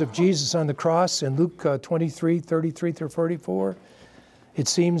the words of Jesus on the cross in Luke 23, 33 through 44? It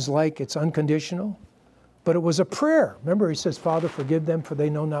seems like it's unconditional, but it was a prayer. Remember, he says, Father, forgive them, for they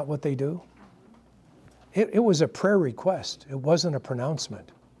know not what they do. It was a prayer request. It wasn't a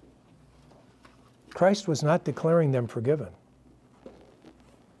pronouncement. Christ was not declaring them forgiven.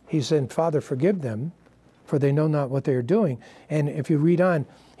 He said, Father, forgive them, for they know not what they are doing. And if you read on,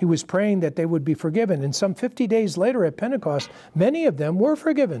 he was praying that they would be forgiven. And some 50 days later at Pentecost, many of them were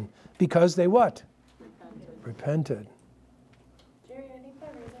forgiven because they what? Repented. Jerry, I think the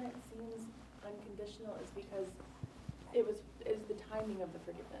reason it seems unconditional is because is the timing of the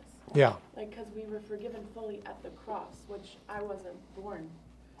forgiveness. Yeah. Like, because we were forgiven fully at the cross, which I wasn't born.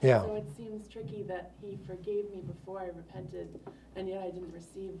 Yeah. So it seems tricky that he forgave me before I repented, and yet I didn't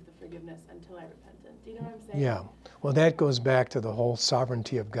receive the forgiveness until I repented. Do you know what I'm saying? Yeah. Well, that goes back to the whole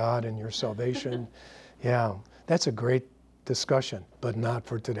sovereignty of God and your salvation. Yeah. That's a great discussion, but not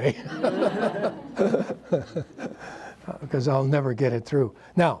for today. Because I'll never get it through.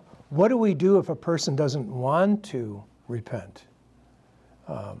 Now, what do we do if a person doesn't want to repent?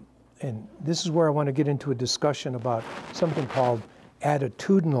 And this is where I want to get into a discussion about something called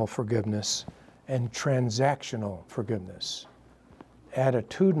attitudinal forgiveness and transactional forgiveness.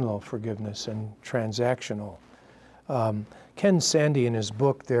 Attitudinal forgiveness and transactional. Ken Sande in his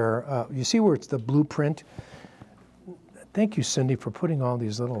book there, you see where it's the blueprint? Thank you, Cindy, for putting all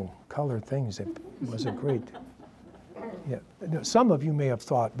these little color things. It was a great... Yeah. Some of you may have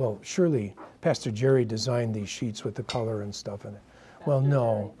thought, well, surely Pastor Jerry designed these sheets with the color and stuff in it. Well,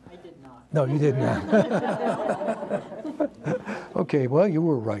 no. I did not. No, you did not. Okay, well, you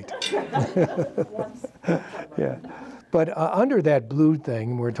were right. Yeah. But under that blue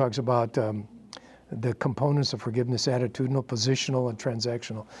thing, where it talks about the components of forgiveness, attitudinal, positional, and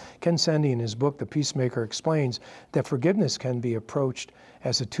transactional, Ken Sande in his book, The Peacemaker, explains that forgiveness can be approached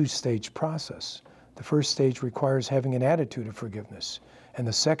as a two-stage process. The first stage requires having an attitude of forgiveness, and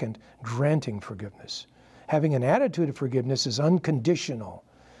the second, granting forgiveness. Having an attitude of forgiveness is unconditional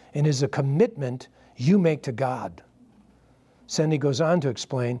and is a commitment you make to God. Sande goes on to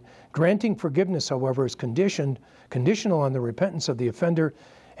explain, granting forgiveness, however, is conditional on the repentance of the offender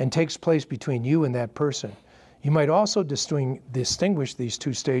and takes place between you and that person. You might also distinguish these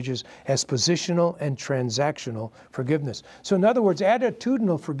two stages as positional and transactional forgiveness. So in other words,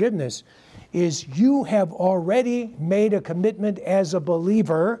 attitudinal forgiveness is you have already made a commitment as a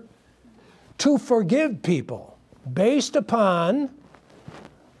believer to forgive people based upon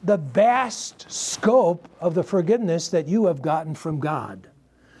the vast scope of the forgiveness that you have gotten from God.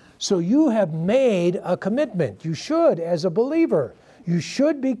 So you have made a commitment. You should, as a believer, you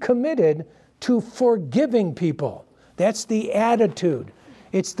should be committed to forgiving people. That's the attitude.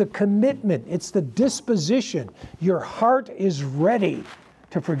 It's the commitment. It's the disposition. Your heart is ready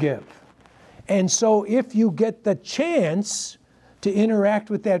to forgive. And so if you get the chance to interact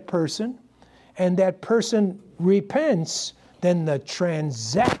with that person and that person repents, then the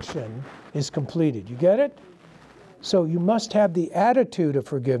transaction is completed. You get it? So you must have the attitude of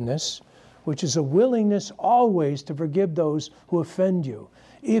forgiveness, which is a willingness always to forgive those who offend you.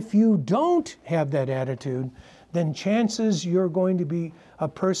 If you don't have that attitude, then chances you're going to be a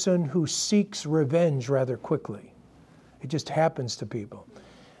person who seeks revenge rather quickly. It just happens to people.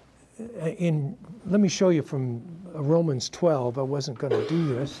 Let me show you from Romans 12. I wasn't going to do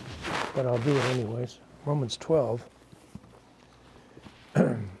this, but I'll do it anyways. Romans 12.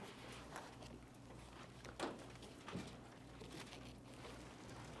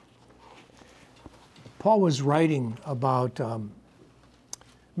 Paul was writing about,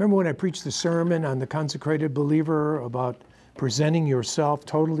 remember when I preached the sermon on the consecrated believer about presenting yourself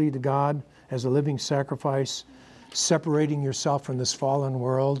totally to God as a living sacrifice, separating yourself from this fallen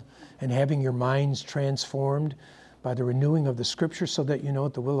world, and having your minds transformed by the renewing of the Scripture so that you know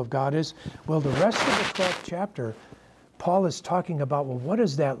what the will of God is? Well, the rest of the 12th chapter, Paul is talking about, well, what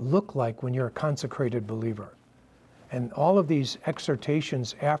does that look like when you're a consecrated believer? And all of these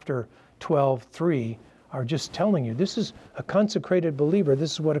exhortations after 12:3 are just telling you, this is a consecrated believer.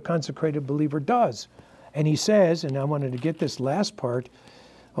 This is what a consecrated believer does. And he says, and I wanted to get this last part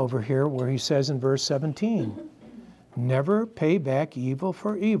over here, where he says in verse 17, never pay back evil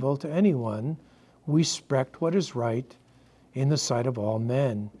for evil to anyone. Respect what is right in the sight of all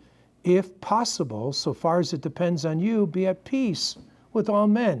men. If possible, so far as it depends on you, be at peace with all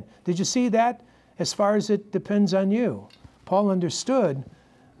men. Did you see that? As far as it depends on you. Paul understood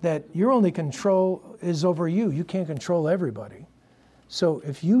that your only control is over you. You can't control everybody. So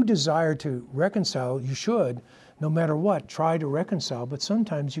if you desire to reconcile, you should, no matter what, try to reconcile, but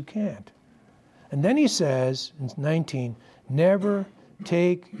sometimes you can't. And then he says in 19, never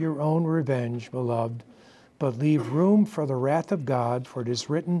take your own revenge, beloved, but leave room for the wrath of God, for it is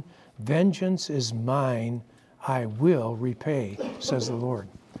written, vengeance is mine, I will repay, says the Lord.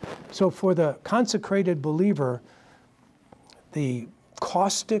 So for the consecrated believer, the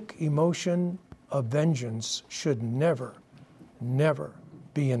caustic emotion of vengeance should never, never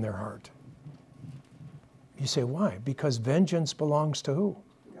be in their heart. You say, why? Because vengeance belongs to who?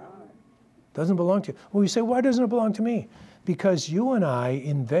 God. Doesn't belong to you. Well, you say, why doesn't it belong to me? Because you and I,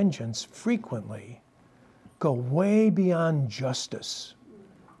 in vengeance, frequently go way beyond justice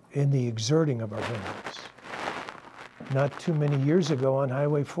in the exerting of our vengeance. Not too many years ago on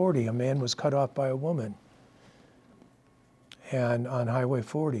Highway 40, a man was cut off by a woman and on Highway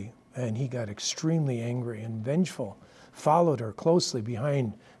 40, and he got extremely angry and vengeful, followed her closely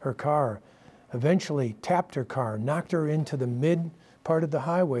behind her car, eventually tapped her car, knocked her into the mid part of the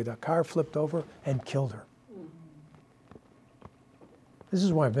highway. The car flipped over and killed her. This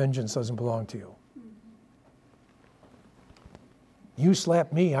is why vengeance doesn't belong to you. You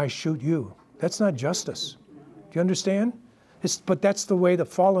slap me, I shoot you. That's not justice. Do you understand? But that's the way the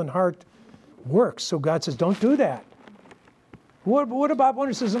fallen heart works. So God says, don't do that. What about when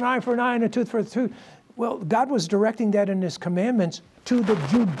it says an eye for an eye and a tooth for a tooth? Well, God was directing that in His commandments to the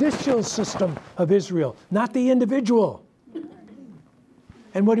judicial system of Israel, not the individual.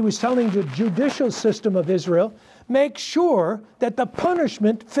 And what He was telling the judicial system of Israel, make sure that the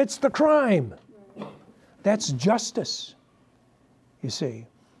punishment fits the crime. That's justice, you see.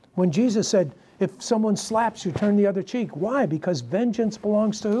 When Jesus said, if someone slaps you, turn the other cheek. Why? Because vengeance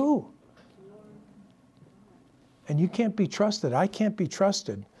belongs to who? And you can't be trusted. I can't be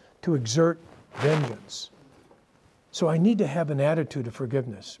trusted to exert vengeance. So I need to have an attitude of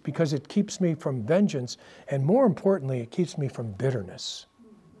forgiveness because it keeps me from vengeance, and more importantly, it keeps me from bitterness.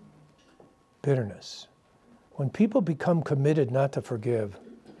 Bitterness. When people become committed not to forgive,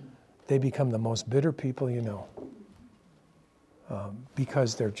 they become the most bitter people you know.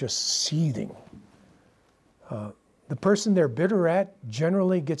 Because they're just seething. The person they're bitter at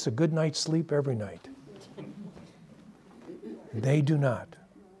generally gets a good night's sleep every night. They do not.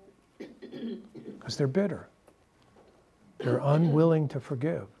 Because they're bitter. They're unwilling to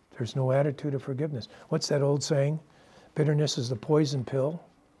forgive. There's no attitude of forgiveness. What's that old saying? Bitterness is the poison pill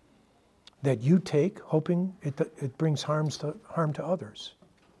that you take hoping it brings harm to others.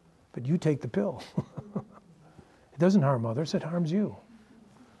 But you take the pill. It doesn't harm others, it harms you.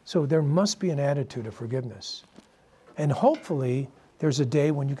 So there must be an attitude of forgiveness. And hopefully there's a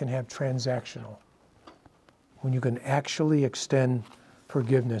day when you can have transactional, when you can actually extend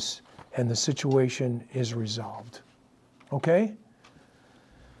forgiveness and the situation is resolved. Okay?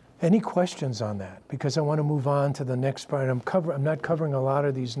 Any questions on that? Because I want to move on to the next part. I'm not covering a lot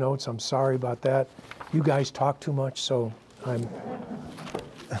of these notes. I'm sorry about that. You guys talk too much, so I'm...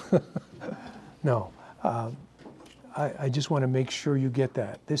 No. I just want to make sure you get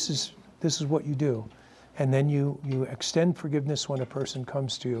that. This is what you do. And then you extend forgiveness when a person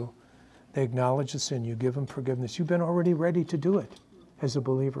comes to you. They acknowledge the sin. You give them forgiveness. You've been already ready to do it as a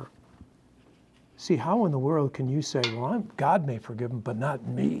believer. See, how in the world can you say, well, God may forgive them, but not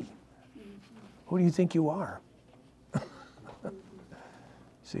me? Who do you think you are?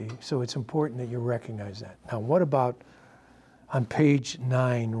 See, so it's important that you recognize that. Now, what about on page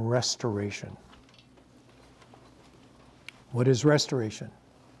 9, restoration? What is restoration?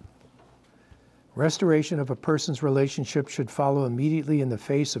 Restoration of a person's relationship should follow immediately in the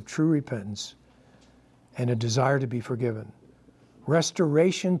face of true repentance and a desire to be forgiven.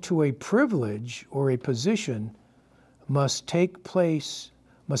 Restoration to a privilege or a position must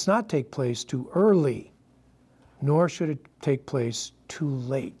not take place too early, nor should it take place too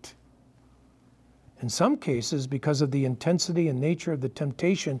late. In some cases, because of the intensity and nature of the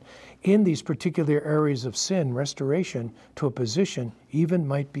temptation in these particular areas of sin, restoration to a position even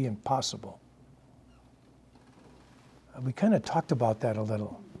might be impossible. We kind of talked about that a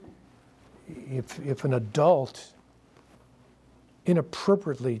little. If an adult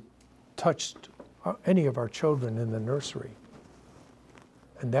inappropriately touched any of our children in the nursery,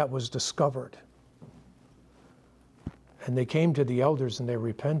 and that was discovered, and they came to the elders and they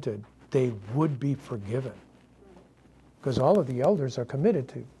repented, they would be forgiven. Because all of the elders are committed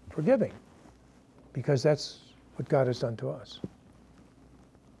to forgiving, because that's what God has done to us.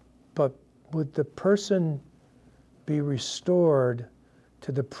 But would the person be restored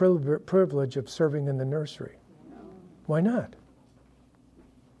to the privilege of serving in the nursery? Why not?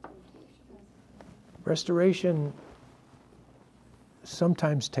 Restoration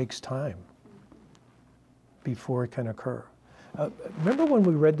sometimes takes time before it can occur. Remember when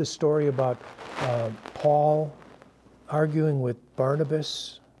we read the story about Paul arguing with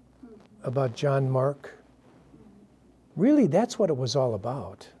Barnabas about John Mark? Really, that's what it was all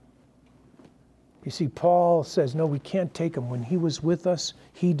about. You see, Paul says, no, we can't take him. When he was with us,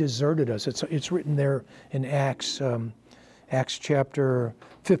 he deserted us. It's written there in Acts chapter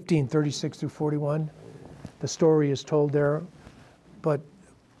 15, 36 through 41. The story is told there. But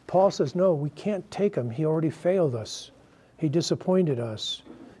Paul says, no, we can't take him. He already failed us. He disappointed us.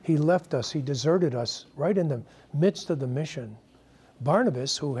 He left us. He deserted us right in the midst of the mission.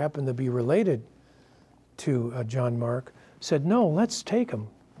 Barnabas, who happened to be related to John Mark, said, no, let's take him.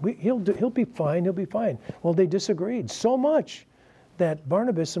 He'll be fine. He'll be fine. Well, they disagreed so much that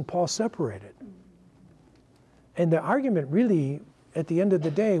Barnabas and Paul separated. And the argument really, at the end of the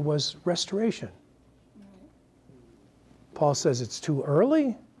day, was restoration. Paul says it's too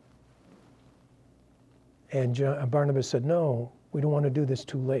early. And Barnabas said, no, we don't want to do this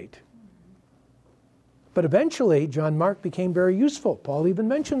too late. But eventually, John Mark became very useful. Paul even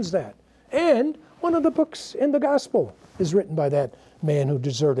mentions that. And one of the books in the gospel is written by that man who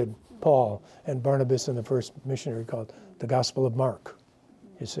deserted Paul and Barnabas in the first missionary, called the Gospel of Mark,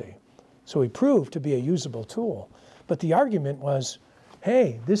 you see. So he proved to be a usable tool. But the argument was,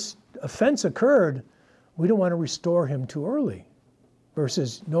 hey, this offense occurred. We don't want to restore him too early.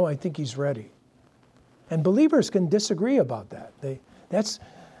 Versus, no, I think he's ready. And believers can disagree about that.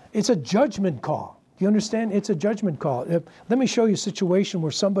 It's a judgment call. Do you understand? It's a judgment call. Let me show you a situation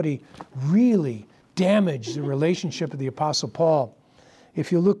where somebody really damaged the relationship of the Apostle Paul.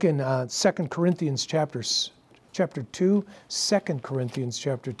 If you look in 2 Corinthians chapter 2, 2 Corinthians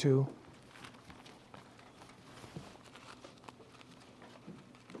chapter 2.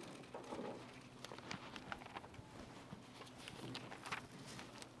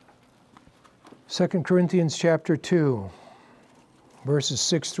 Second Corinthians chapter 2, verses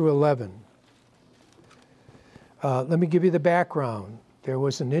 6 through 11. Let me give you the background. There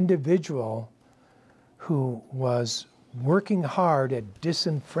was an individual who was working hard at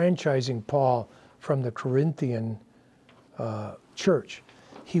disenfranchising Paul from the Corinthian church.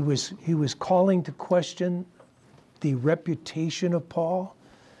 He was calling to question the reputation of Paul.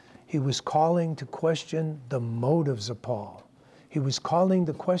 He was calling to question the motives of Paul. He was calling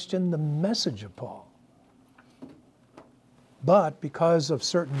to question the message of Paul. But because of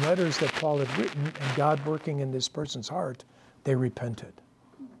certain letters that Paul had written and God working in this person's heart, they repented.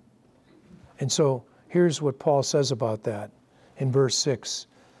 And so here's what Paul says about that in verse 6.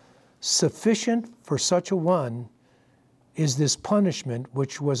 Sufficient for such a one is this punishment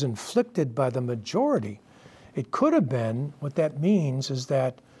which was inflicted by the majority. It could have been, what that means is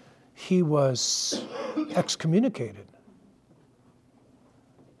that he was excommunicated.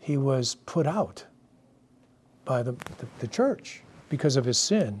 He was put out by the church because of his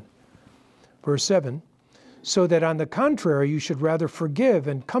sin. Verse 7, so that on the contrary you should rather forgive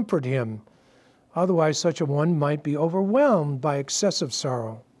and comfort him. Otherwise such a one might be overwhelmed by excessive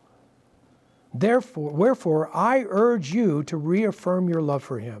sorrow. Wherefore I urge you to reaffirm your love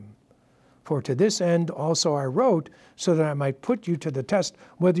for him. For to this end also I wrote, so that I might put you to the test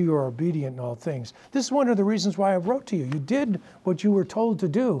whether you are obedient in all things. This is one of the reasons why I wrote to you. You did what you were told to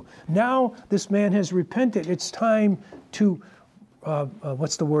do. Now this man has repented. It's time to,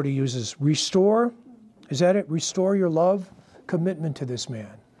 what's the word he uses? Restore? Is that it? Restore your love? Commitment to this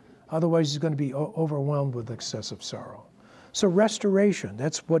man. Otherwise he's going to be overwhelmed with excessive sorrow. So restoration,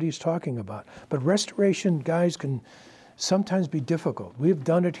 that's what he's talking about. But restoration, guys, can sometimes be difficult. We've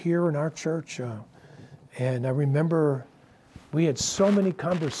done it here in our church, and I remember we had so many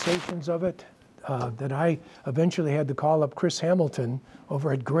conversations of it that I eventually had to call up Chris Hamilton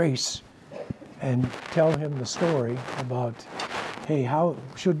over at Grace and tell him the story about, hey, how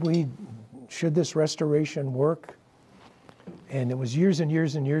should this restoration work? And it was years and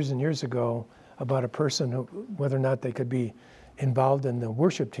years and years and years ago about a person who, whether or not they could be involved in the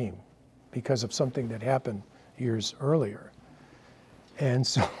worship team because of something that happened years earlier. And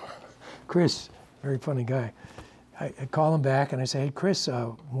so Chris, very funny guy, I call him back and I say, hey, Chris,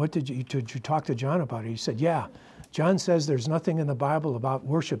 did you talk to John about it? He said, yeah, John says there's nothing in the Bible about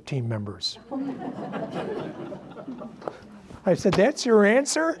worship team members. I said, that's your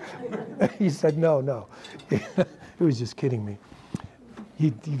answer? He said, no. He was just kidding me. You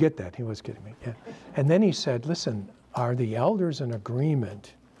get that? He was kidding me. Yeah. And then he said, listen, are the elders in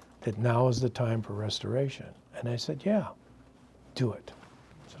agreement that now is the time for restoration? And I said, yeah, do it.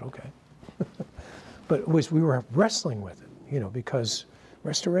 I said, okay. But we were wrestling with it, because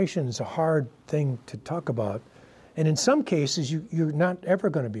restoration is a hard thing to talk about. And in some cases, you're not ever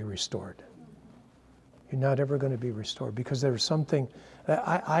going to be restored. You're not ever going to be restored because there's something,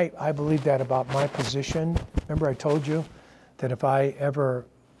 I believe that about my position. Remember I told you that if I ever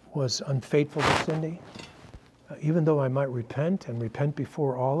was unfaithful to Cindy, even though I might repent and repent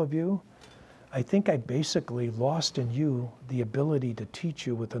before all of you, I think I basically lost in you the ability to teach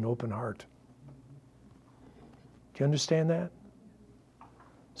you with an open heart. Do you understand that?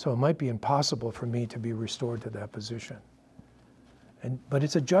 So it might be impossible for me to be restored to that position. But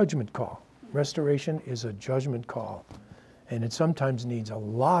it's a judgment call. Restoration is a judgment call. And it sometimes needs a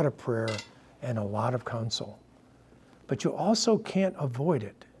lot of prayer and a lot of counsel. But you also can't avoid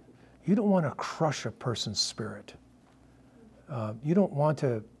it. You don't want to crush a person's spirit. You don't want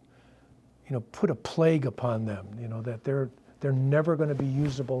to, put a plague upon them, that they're never going to be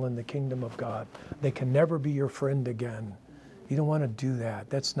usable in the kingdom of God. They can never be your friend again. You don't want to do that.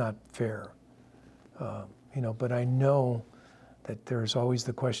 That's not fair. But I know that there's always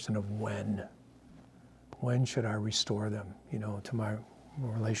the question of when. When should I restore them, to my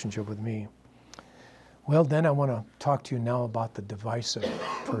relationship with me? Well, then I want to talk to you now about the divisive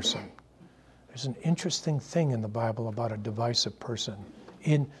person. There's an interesting thing in the Bible about a divisive person,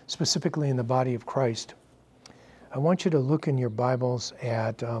 specifically in the body of Christ. I want you to look in your Bibles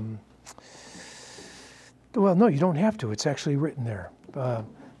at, well, no, you don't have to. It's actually written there.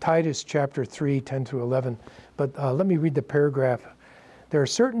 Titus chapter 3, 10 through 11. But let me read the paragraph. There are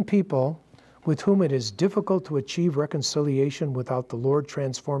certain people with whom it is difficult to achieve reconciliation without the Lord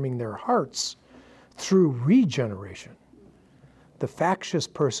transforming their hearts through regeneration. The factious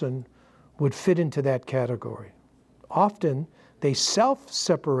person would fit into that category. Often, they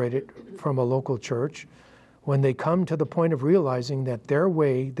self-separated from a local church when they come to the point of realizing that their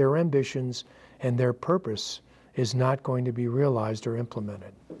way, their ambitions, and their purpose is not going to be realized or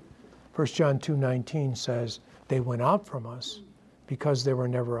implemented. 1 John 2:19 says, they went out from us because they were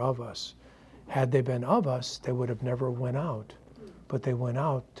never of us. Had they been of us, they would have never went out. But they went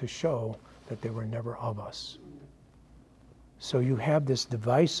out to show that they were never of us. So you have this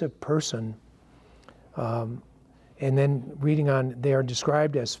divisive person, and then reading on, they are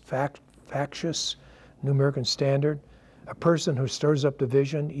described as factious, New American Standard, a person who stirs up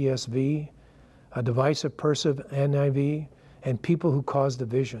division, ESV, a divisive person, NIV, and people who cause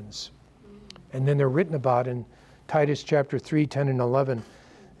divisions. And then they're written about in Titus chapter 3, 10 and 11.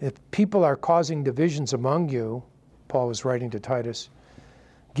 If people are causing divisions among you, Paul was writing to Titus,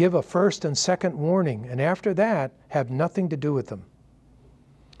 give a first and second warning, and after that, have nothing to do with them.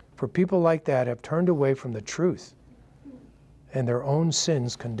 For people like that have turned away from the truth, and their own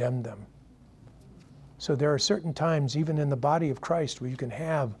sins condemn them. So there are certain times, even in the body of Christ, where you can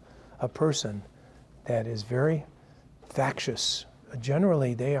have a person that is very factious.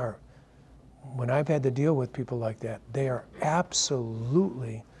 Generally, they are, when I've had to deal with people like that, they are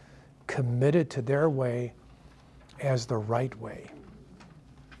absolutely committed to their way as the right way.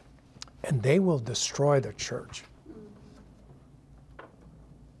 And they will destroy the church.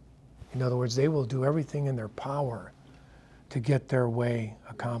 In other words, they will do everything in their power to get their way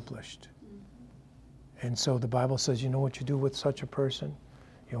accomplished. And so the Bible says, you know what you do with such a person?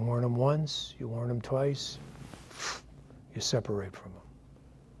 You warn them once, you warn them twice, you separate from them,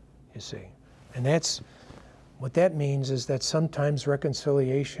 you see. And that's, what that means is that sometimes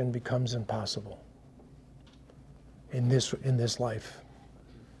reconciliation becomes impossible in this life.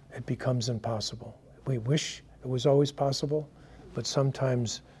 It becomes impossible. We wish it was always possible, but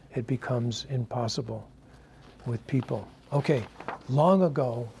sometimes it becomes impossible with people. Okay, long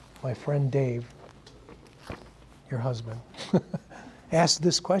ago, my friend Dave, your husband, asked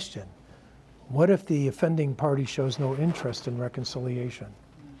this question. What if the offending party shows no interest in reconciliation?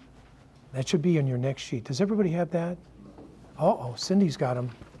 That should be on your next sheet. Does everybody have that? Uh-oh, Cindy's got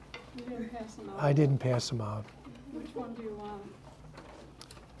them. You didn't pass them out. I didn't pass them out. Which one do you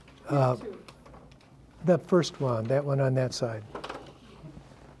want? Two. The first one, that one on that side.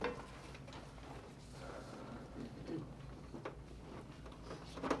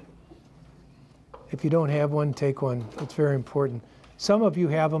 If you don't have one, take one. It's very important. Some of you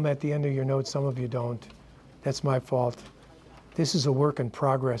have them at the end of your notes, some of you don't. That's my fault. This is a work in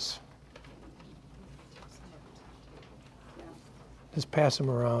progress. Just pass them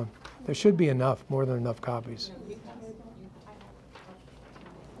around. There should be enough, more than enough copies.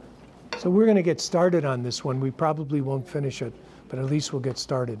 So we're going to get started on this one. We probably won't finish it, but at least we'll get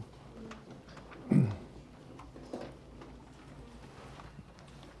started.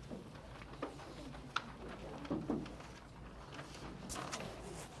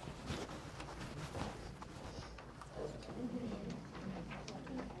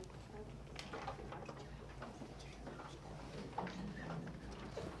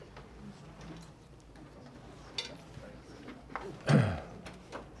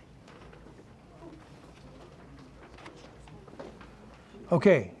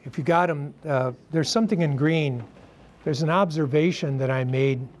 Okay, if you got them, there's something in green. There's an observation that I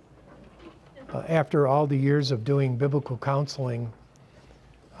made after all the years of doing biblical counseling,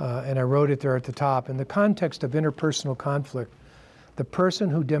 and I wrote it there at the top, in the context of interpersonal conflict, the person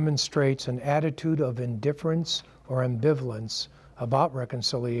who demonstrates an attitude of indifference or ambivalence about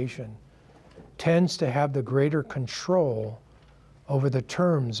reconciliation tends to have the greater control over the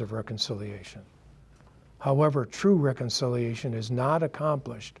terms of reconciliation. However, true reconciliation is not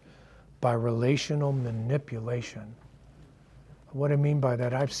accomplished by relational manipulation. What I mean by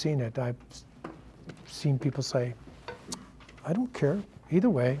that, I've seen it. I've seen people say, I don't care, either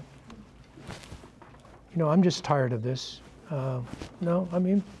way. I'm just tired of this. No, I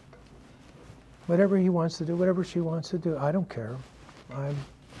mean, whatever he wants to do, whatever she wants to do, I don't care.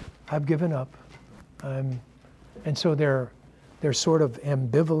 I've given up. And so they're sort of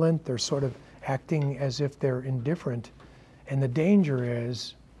ambivalent. They're sort of acting as if they're indifferent. And the danger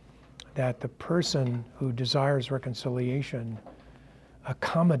is that the person who desires reconciliation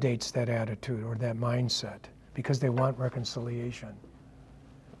accommodates that attitude or that mindset because they want reconciliation.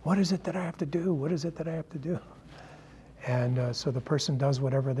 What is it that I have to do? What is it that I have to do? And so the person does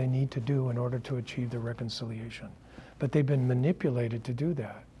whatever they need to do in order to achieve the reconciliation. But they've been manipulated to do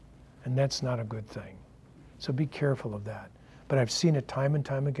that. And that's not a good thing. So be careful of that. But I've seen it time and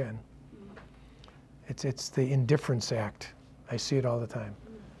time again. It's the indifference act. I see it all the time.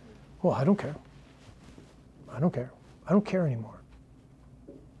 Well, I don't care. I don't care. I don't care anymore.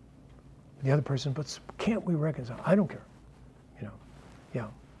 The other person, but can't we reconcile? I don't care. Yeah,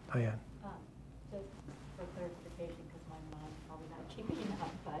 Diane. Just for clarification, because my mind's probably not keeping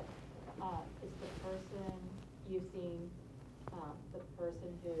up, but is the person using the person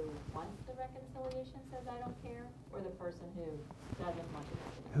who wants the reconciliation says I don't care, or the person who doesn't want the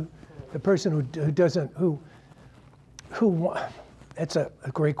reconciliation? The person who doesn't, that's a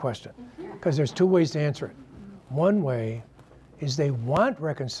great question, because there's two ways to answer it. One way is they want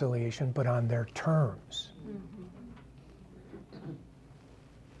reconciliation, but on their terms.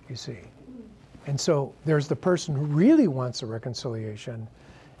 You see. And so there's the person who really wants a reconciliation,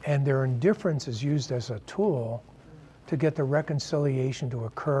 and their indifference is used as a tool to get the reconciliation to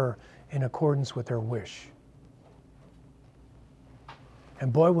occur in accordance with their wish.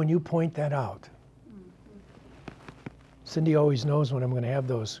 And boy, when you point that out, Cindy always knows when I'm going to have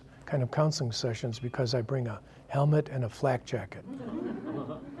those kind of counseling sessions because I bring a helmet and a flak jacket.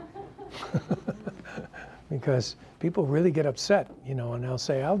 Because people really get upset, and they'll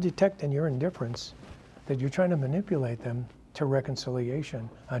say, I'll detect in your indifference that you're trying to manipulate them to reconciliation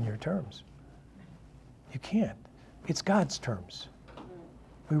on your terms. You can't. It's God's terms.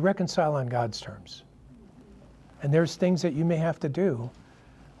 We reconcile on God's terms. And there's things that you may have to do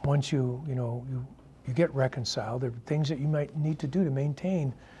once you get reconciled. There are things that you might need to do to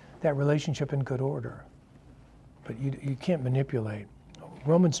maintain that relationship in good order. But you can't manipulate.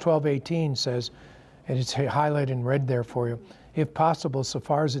 Romans 12:18 says, and it's highlighted in red there for you, if possible, so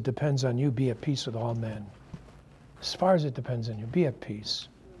far as it depends on you, be at peace with all men. As far as it depends on you, be at peace.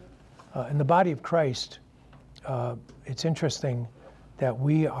 In the body of Christ, it's interesting that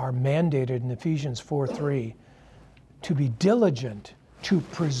we are mandated in Ephesians 4:3 to be diligent to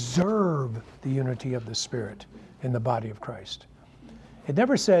preserve the unity of the Spirit in the body of Christ. It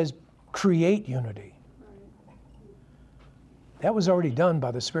never says create unity. That was already done by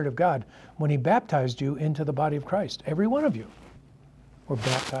the Spirit of God when He baptized you into the body of Christ. Every one of you were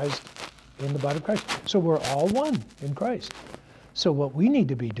baptized in the body of Christ. So we're all one in Christ. So what we need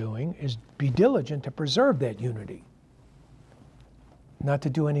to be doing is be diligent to preserve that unity, not to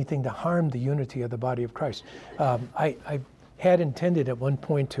do anything to harm the unity of the body of Christ. I had intended at one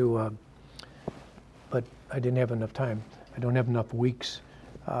point to, but I didn't have enough time. I don't have enough weeks.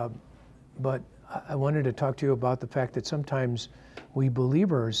 But I wanted to talk to you about the fact that sometimes we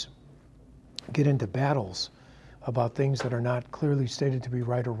believers get into battles about things that are not clearly stated to be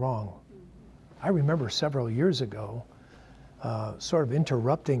right or wrong. I remember several years ago sort of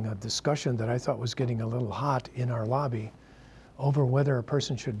interrupting a discussion that I thought was getting a little hot in our lobby over whether a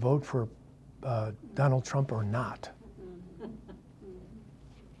person should vote for Donald Trump or not.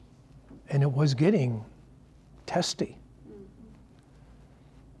 And it was getting testy.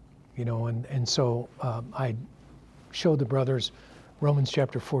 And so I showed the brothers Romans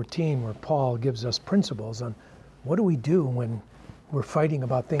chapter 14, where Paul gives us principles on what do we do when we're fighting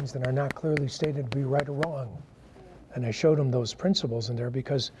about things that are not clearly stated to be right or wrong. And I showed them those principles in there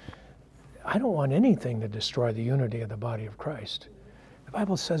because I don't want anything to destroy the unity of the body of Christ. The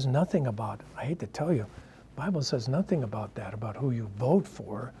Bible says nothing about, I hate to tell you, the Bible says nothing about that, about who you vote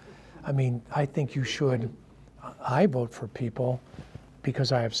for. I mean, I think you should, I vote for people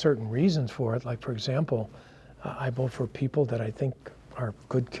because I have certain reasons for it. Like, for example, I vote for people that I think are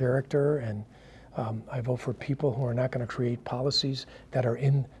good character and I vote for people who are not going to create policies that are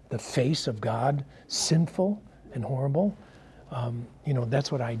in the face of God, sinful and horrible.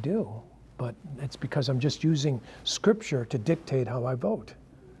 That's what I do. But it's because I'm just using Scripture to dictate how I vote.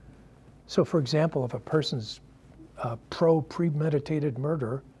 So, for example, if a person's premeditated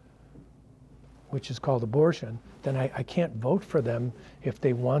murder, which is called abortion, then I can't vote for them if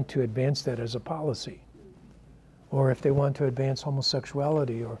they want to advance that as a policy, or if they want to advance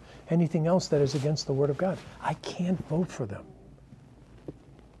homosexuality or anything else that is against the Word of God. I can't vote for them.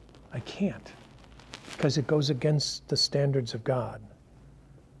 I can't, because it goes against the standards of God.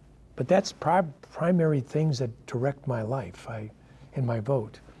 But that's primary things that direct my life in my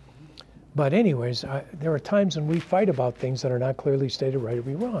vote. But anyways, there are times when we fight about things that are not clearly stated right or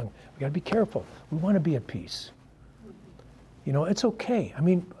wrong. We got to be careful. We want to be at peace. It's okay. I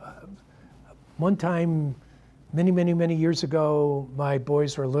mean, one time, many years ago, my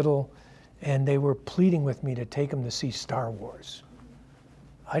boys were little, and they were pleading with me to take them to see Star Wars.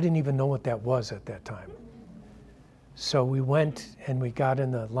 I didn't even know what that was at that time. So we went and we got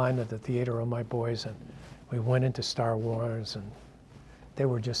in the line of the theater, all my boys, and we went into Star Wars, and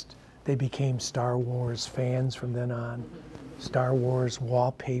they became Star Wars fans from then on. Star Wars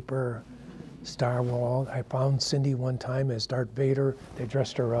wallpaper, Star Wars. I found Cindy one time as Darth Vader. They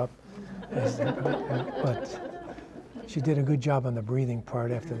dressed her up. But she did a good job on the breathing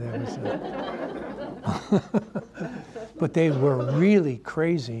part after that. But they were really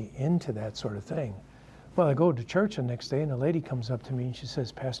crazy into that sort of thing. Well, I go to church the next day, and a lady comes up to me, and she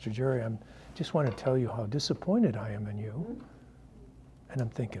says, Pastor Jerry, I just want to tell you how disappointed I am in you. And I'm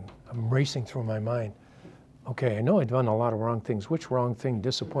thinking, I'm racing through my mind. Okay, I know I've done a lot of wrong things. Which wrong thing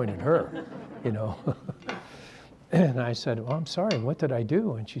disappointed her? And I said, well, I'm sorry, what did I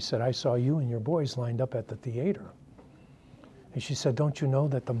do? And she said, I saw you and your boys lined up at the theater. And she said, don't you know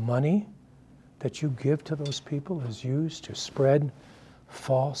that the money that you give to those people is used to spread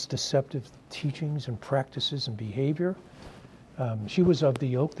false, deceptive teachings and practices and behavior? She was of the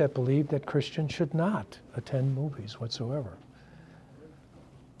yoke that believed that Christians should not attend movies whatsoever.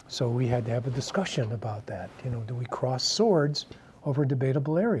 So we had to have a discussion about that. Do we cross swords over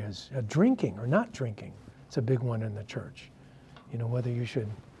debatable areas? Drinking or not drinking. It's a big one in the church. Whether you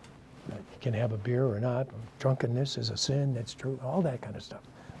can have a beer or not. Drunkenness is a sin, that's true, all that kind of stuff.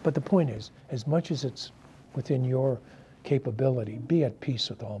 But the point is, as much as it's within your capability, be at peace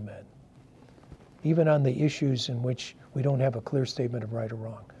with all men. Even on the issues in which we don't have a clear statement of right or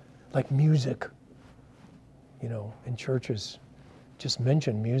wrong. Like music. In churches, just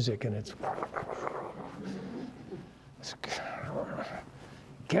mention music and it's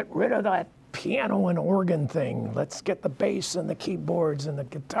get rid of that piano and organ thing. Let's get the bass and the keyboards and the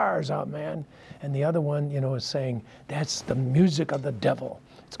guitars out, man. And the other one, is saying, that's the music of the devil.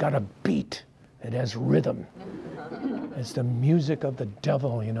 It's got a beat. It has rhythm. It's the music of the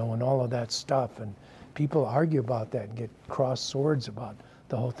devil, and all of that stuff. And people argue about that and get cross swords about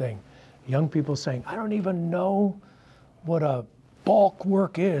the whole thing. Young people saying, I don't even know what a bulk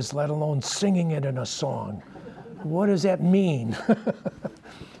work is, let alone singing it in a song. What does that mean?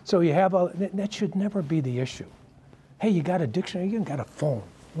 So that should never be the issue. Hey, you got a dictionary, you got a phone.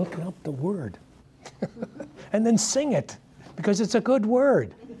 Look up the word. And then sing it, because it's a good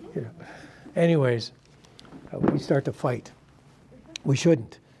word. Anyways, we start to fight. We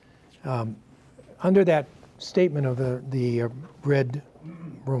shouldn't. Under that statement of the read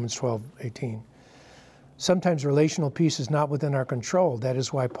Romans 12:18, sometimes relational peace is not within our control. That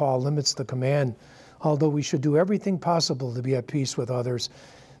is why Paul limits the command. Although we should do everything possible to be at peace with others,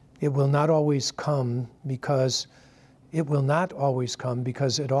 it will not always come because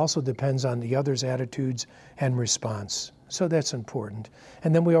it also depends on the other's attitudes and response. So that's important.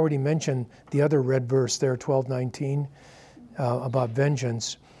 And then we already mentioned the other red verse there, 12:19, about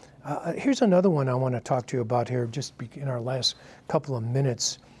vengeance. Here's another one I want to talk to you about here, just in our last couple of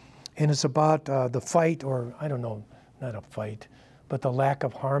minutes. And it's about the fight, or I don't know, not a fight, but the lack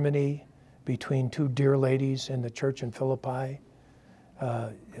of harmony between two dear ladies in the church in Philippi,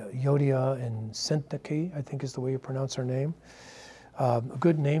 Euodia and Syntyche, I think is the way you pronounce her name. A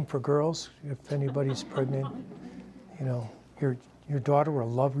good name for girls, if anybody's pregnant. Your daughter will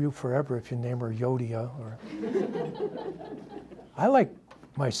love you forever if you name her Euodia. I like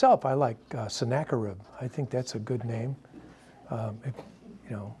Sennacherib. I think that's a good name.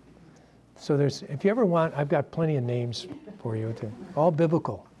 So if you ever want, I've got plenty of names for you, all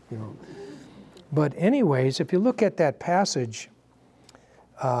biblical, But anyways, if you look at that passage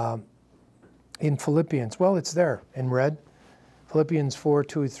in Philippians, well, it's there in red. Philippians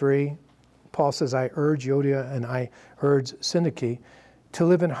 4:2-3, Paul says, I urge Euodia and I urge Syntyche to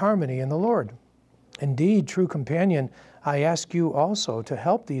live in harmony in the Lord. Indeed, true companion, I ask you also to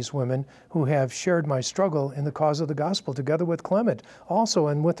help these women who have shared my struggle in the cause of the gospel, together with Clement also,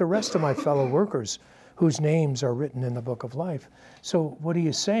 and with the rest of my fellow workers whose names are written in the book of life. So what he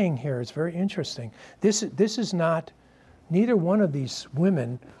is saying here is very interesting. This is not, neither one of these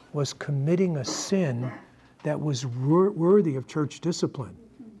women was committing a sin that was worthy of church discipline.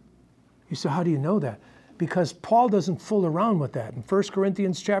 You say, how do you know that? Because Paul doesn't fool around with that. In 1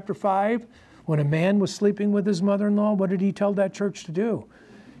 Corinthians chapter 5, when a man was sleeping with his mother-in-law, what did he tell that church to do?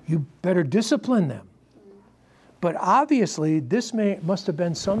 You better discipline them. But obviously, this must have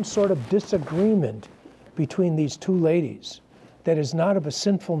been some sort of disagreement between these two ladies that is not of a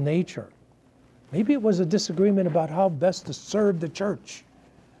sinful nature. Maybe it was a disagreement about how best to serve the church.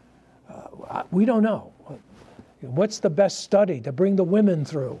 We don't know. What's the best study to bring the women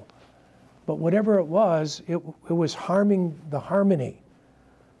through? But whatever it was harming the harmony.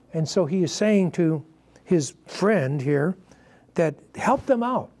 And so he is saying to his friend here that help them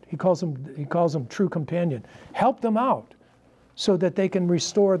out. He calls them true companion. Help them out so that they can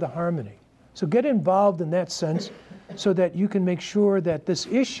restore the harmony. So get involved in that sense so that you can make sure that this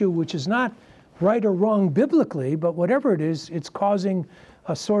issue, which is not right or wrong biblically, but whatever it is, it's causing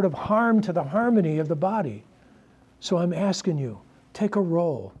a sort of harm to the harmony of the body. So I'm asking you, take a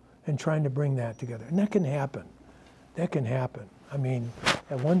role in trying to bring that together. And that can happen. That can happen. I mean,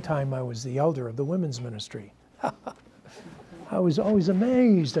 at one time I was the elder of the women's ministry. I was always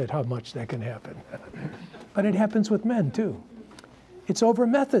amazed at how much that can happen. But it happens with men too. It's over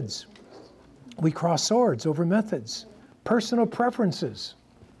methods. We cross swords over methods. Personal preferences.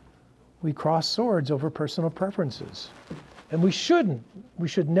 We cross swords over personal preferences. And we shouldn't. We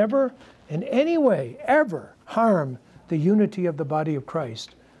should never in any way ever harm the unity of the body of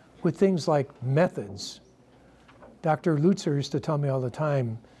Christ with things like methods. Dr. Lutzer used to tell me all the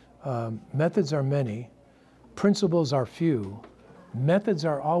time, methods are many, principles are few. Methods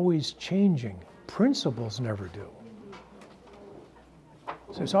are always changing. Principles never do.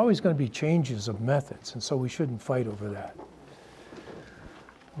 So there's always going to be changes of methods, and so we shouldn't fight over that.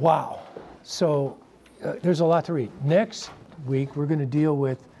 Wow. So there's a lot to read. Next week, we're going to deal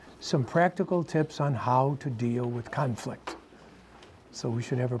with some practical tips on how to deal with conflict. So we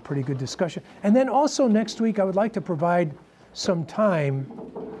should have a pretty good discussion. And then also next week, I would like to provide some time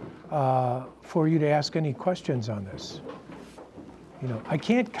for you to ask any questions on this. You know, I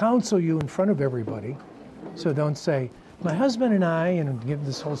can't counsel you in front of everybody, so don't say, my husband and I, and give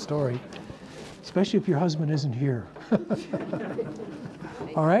this whole story, especially if your husband isn't here.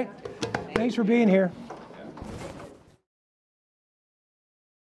 All right? Thanks for being here.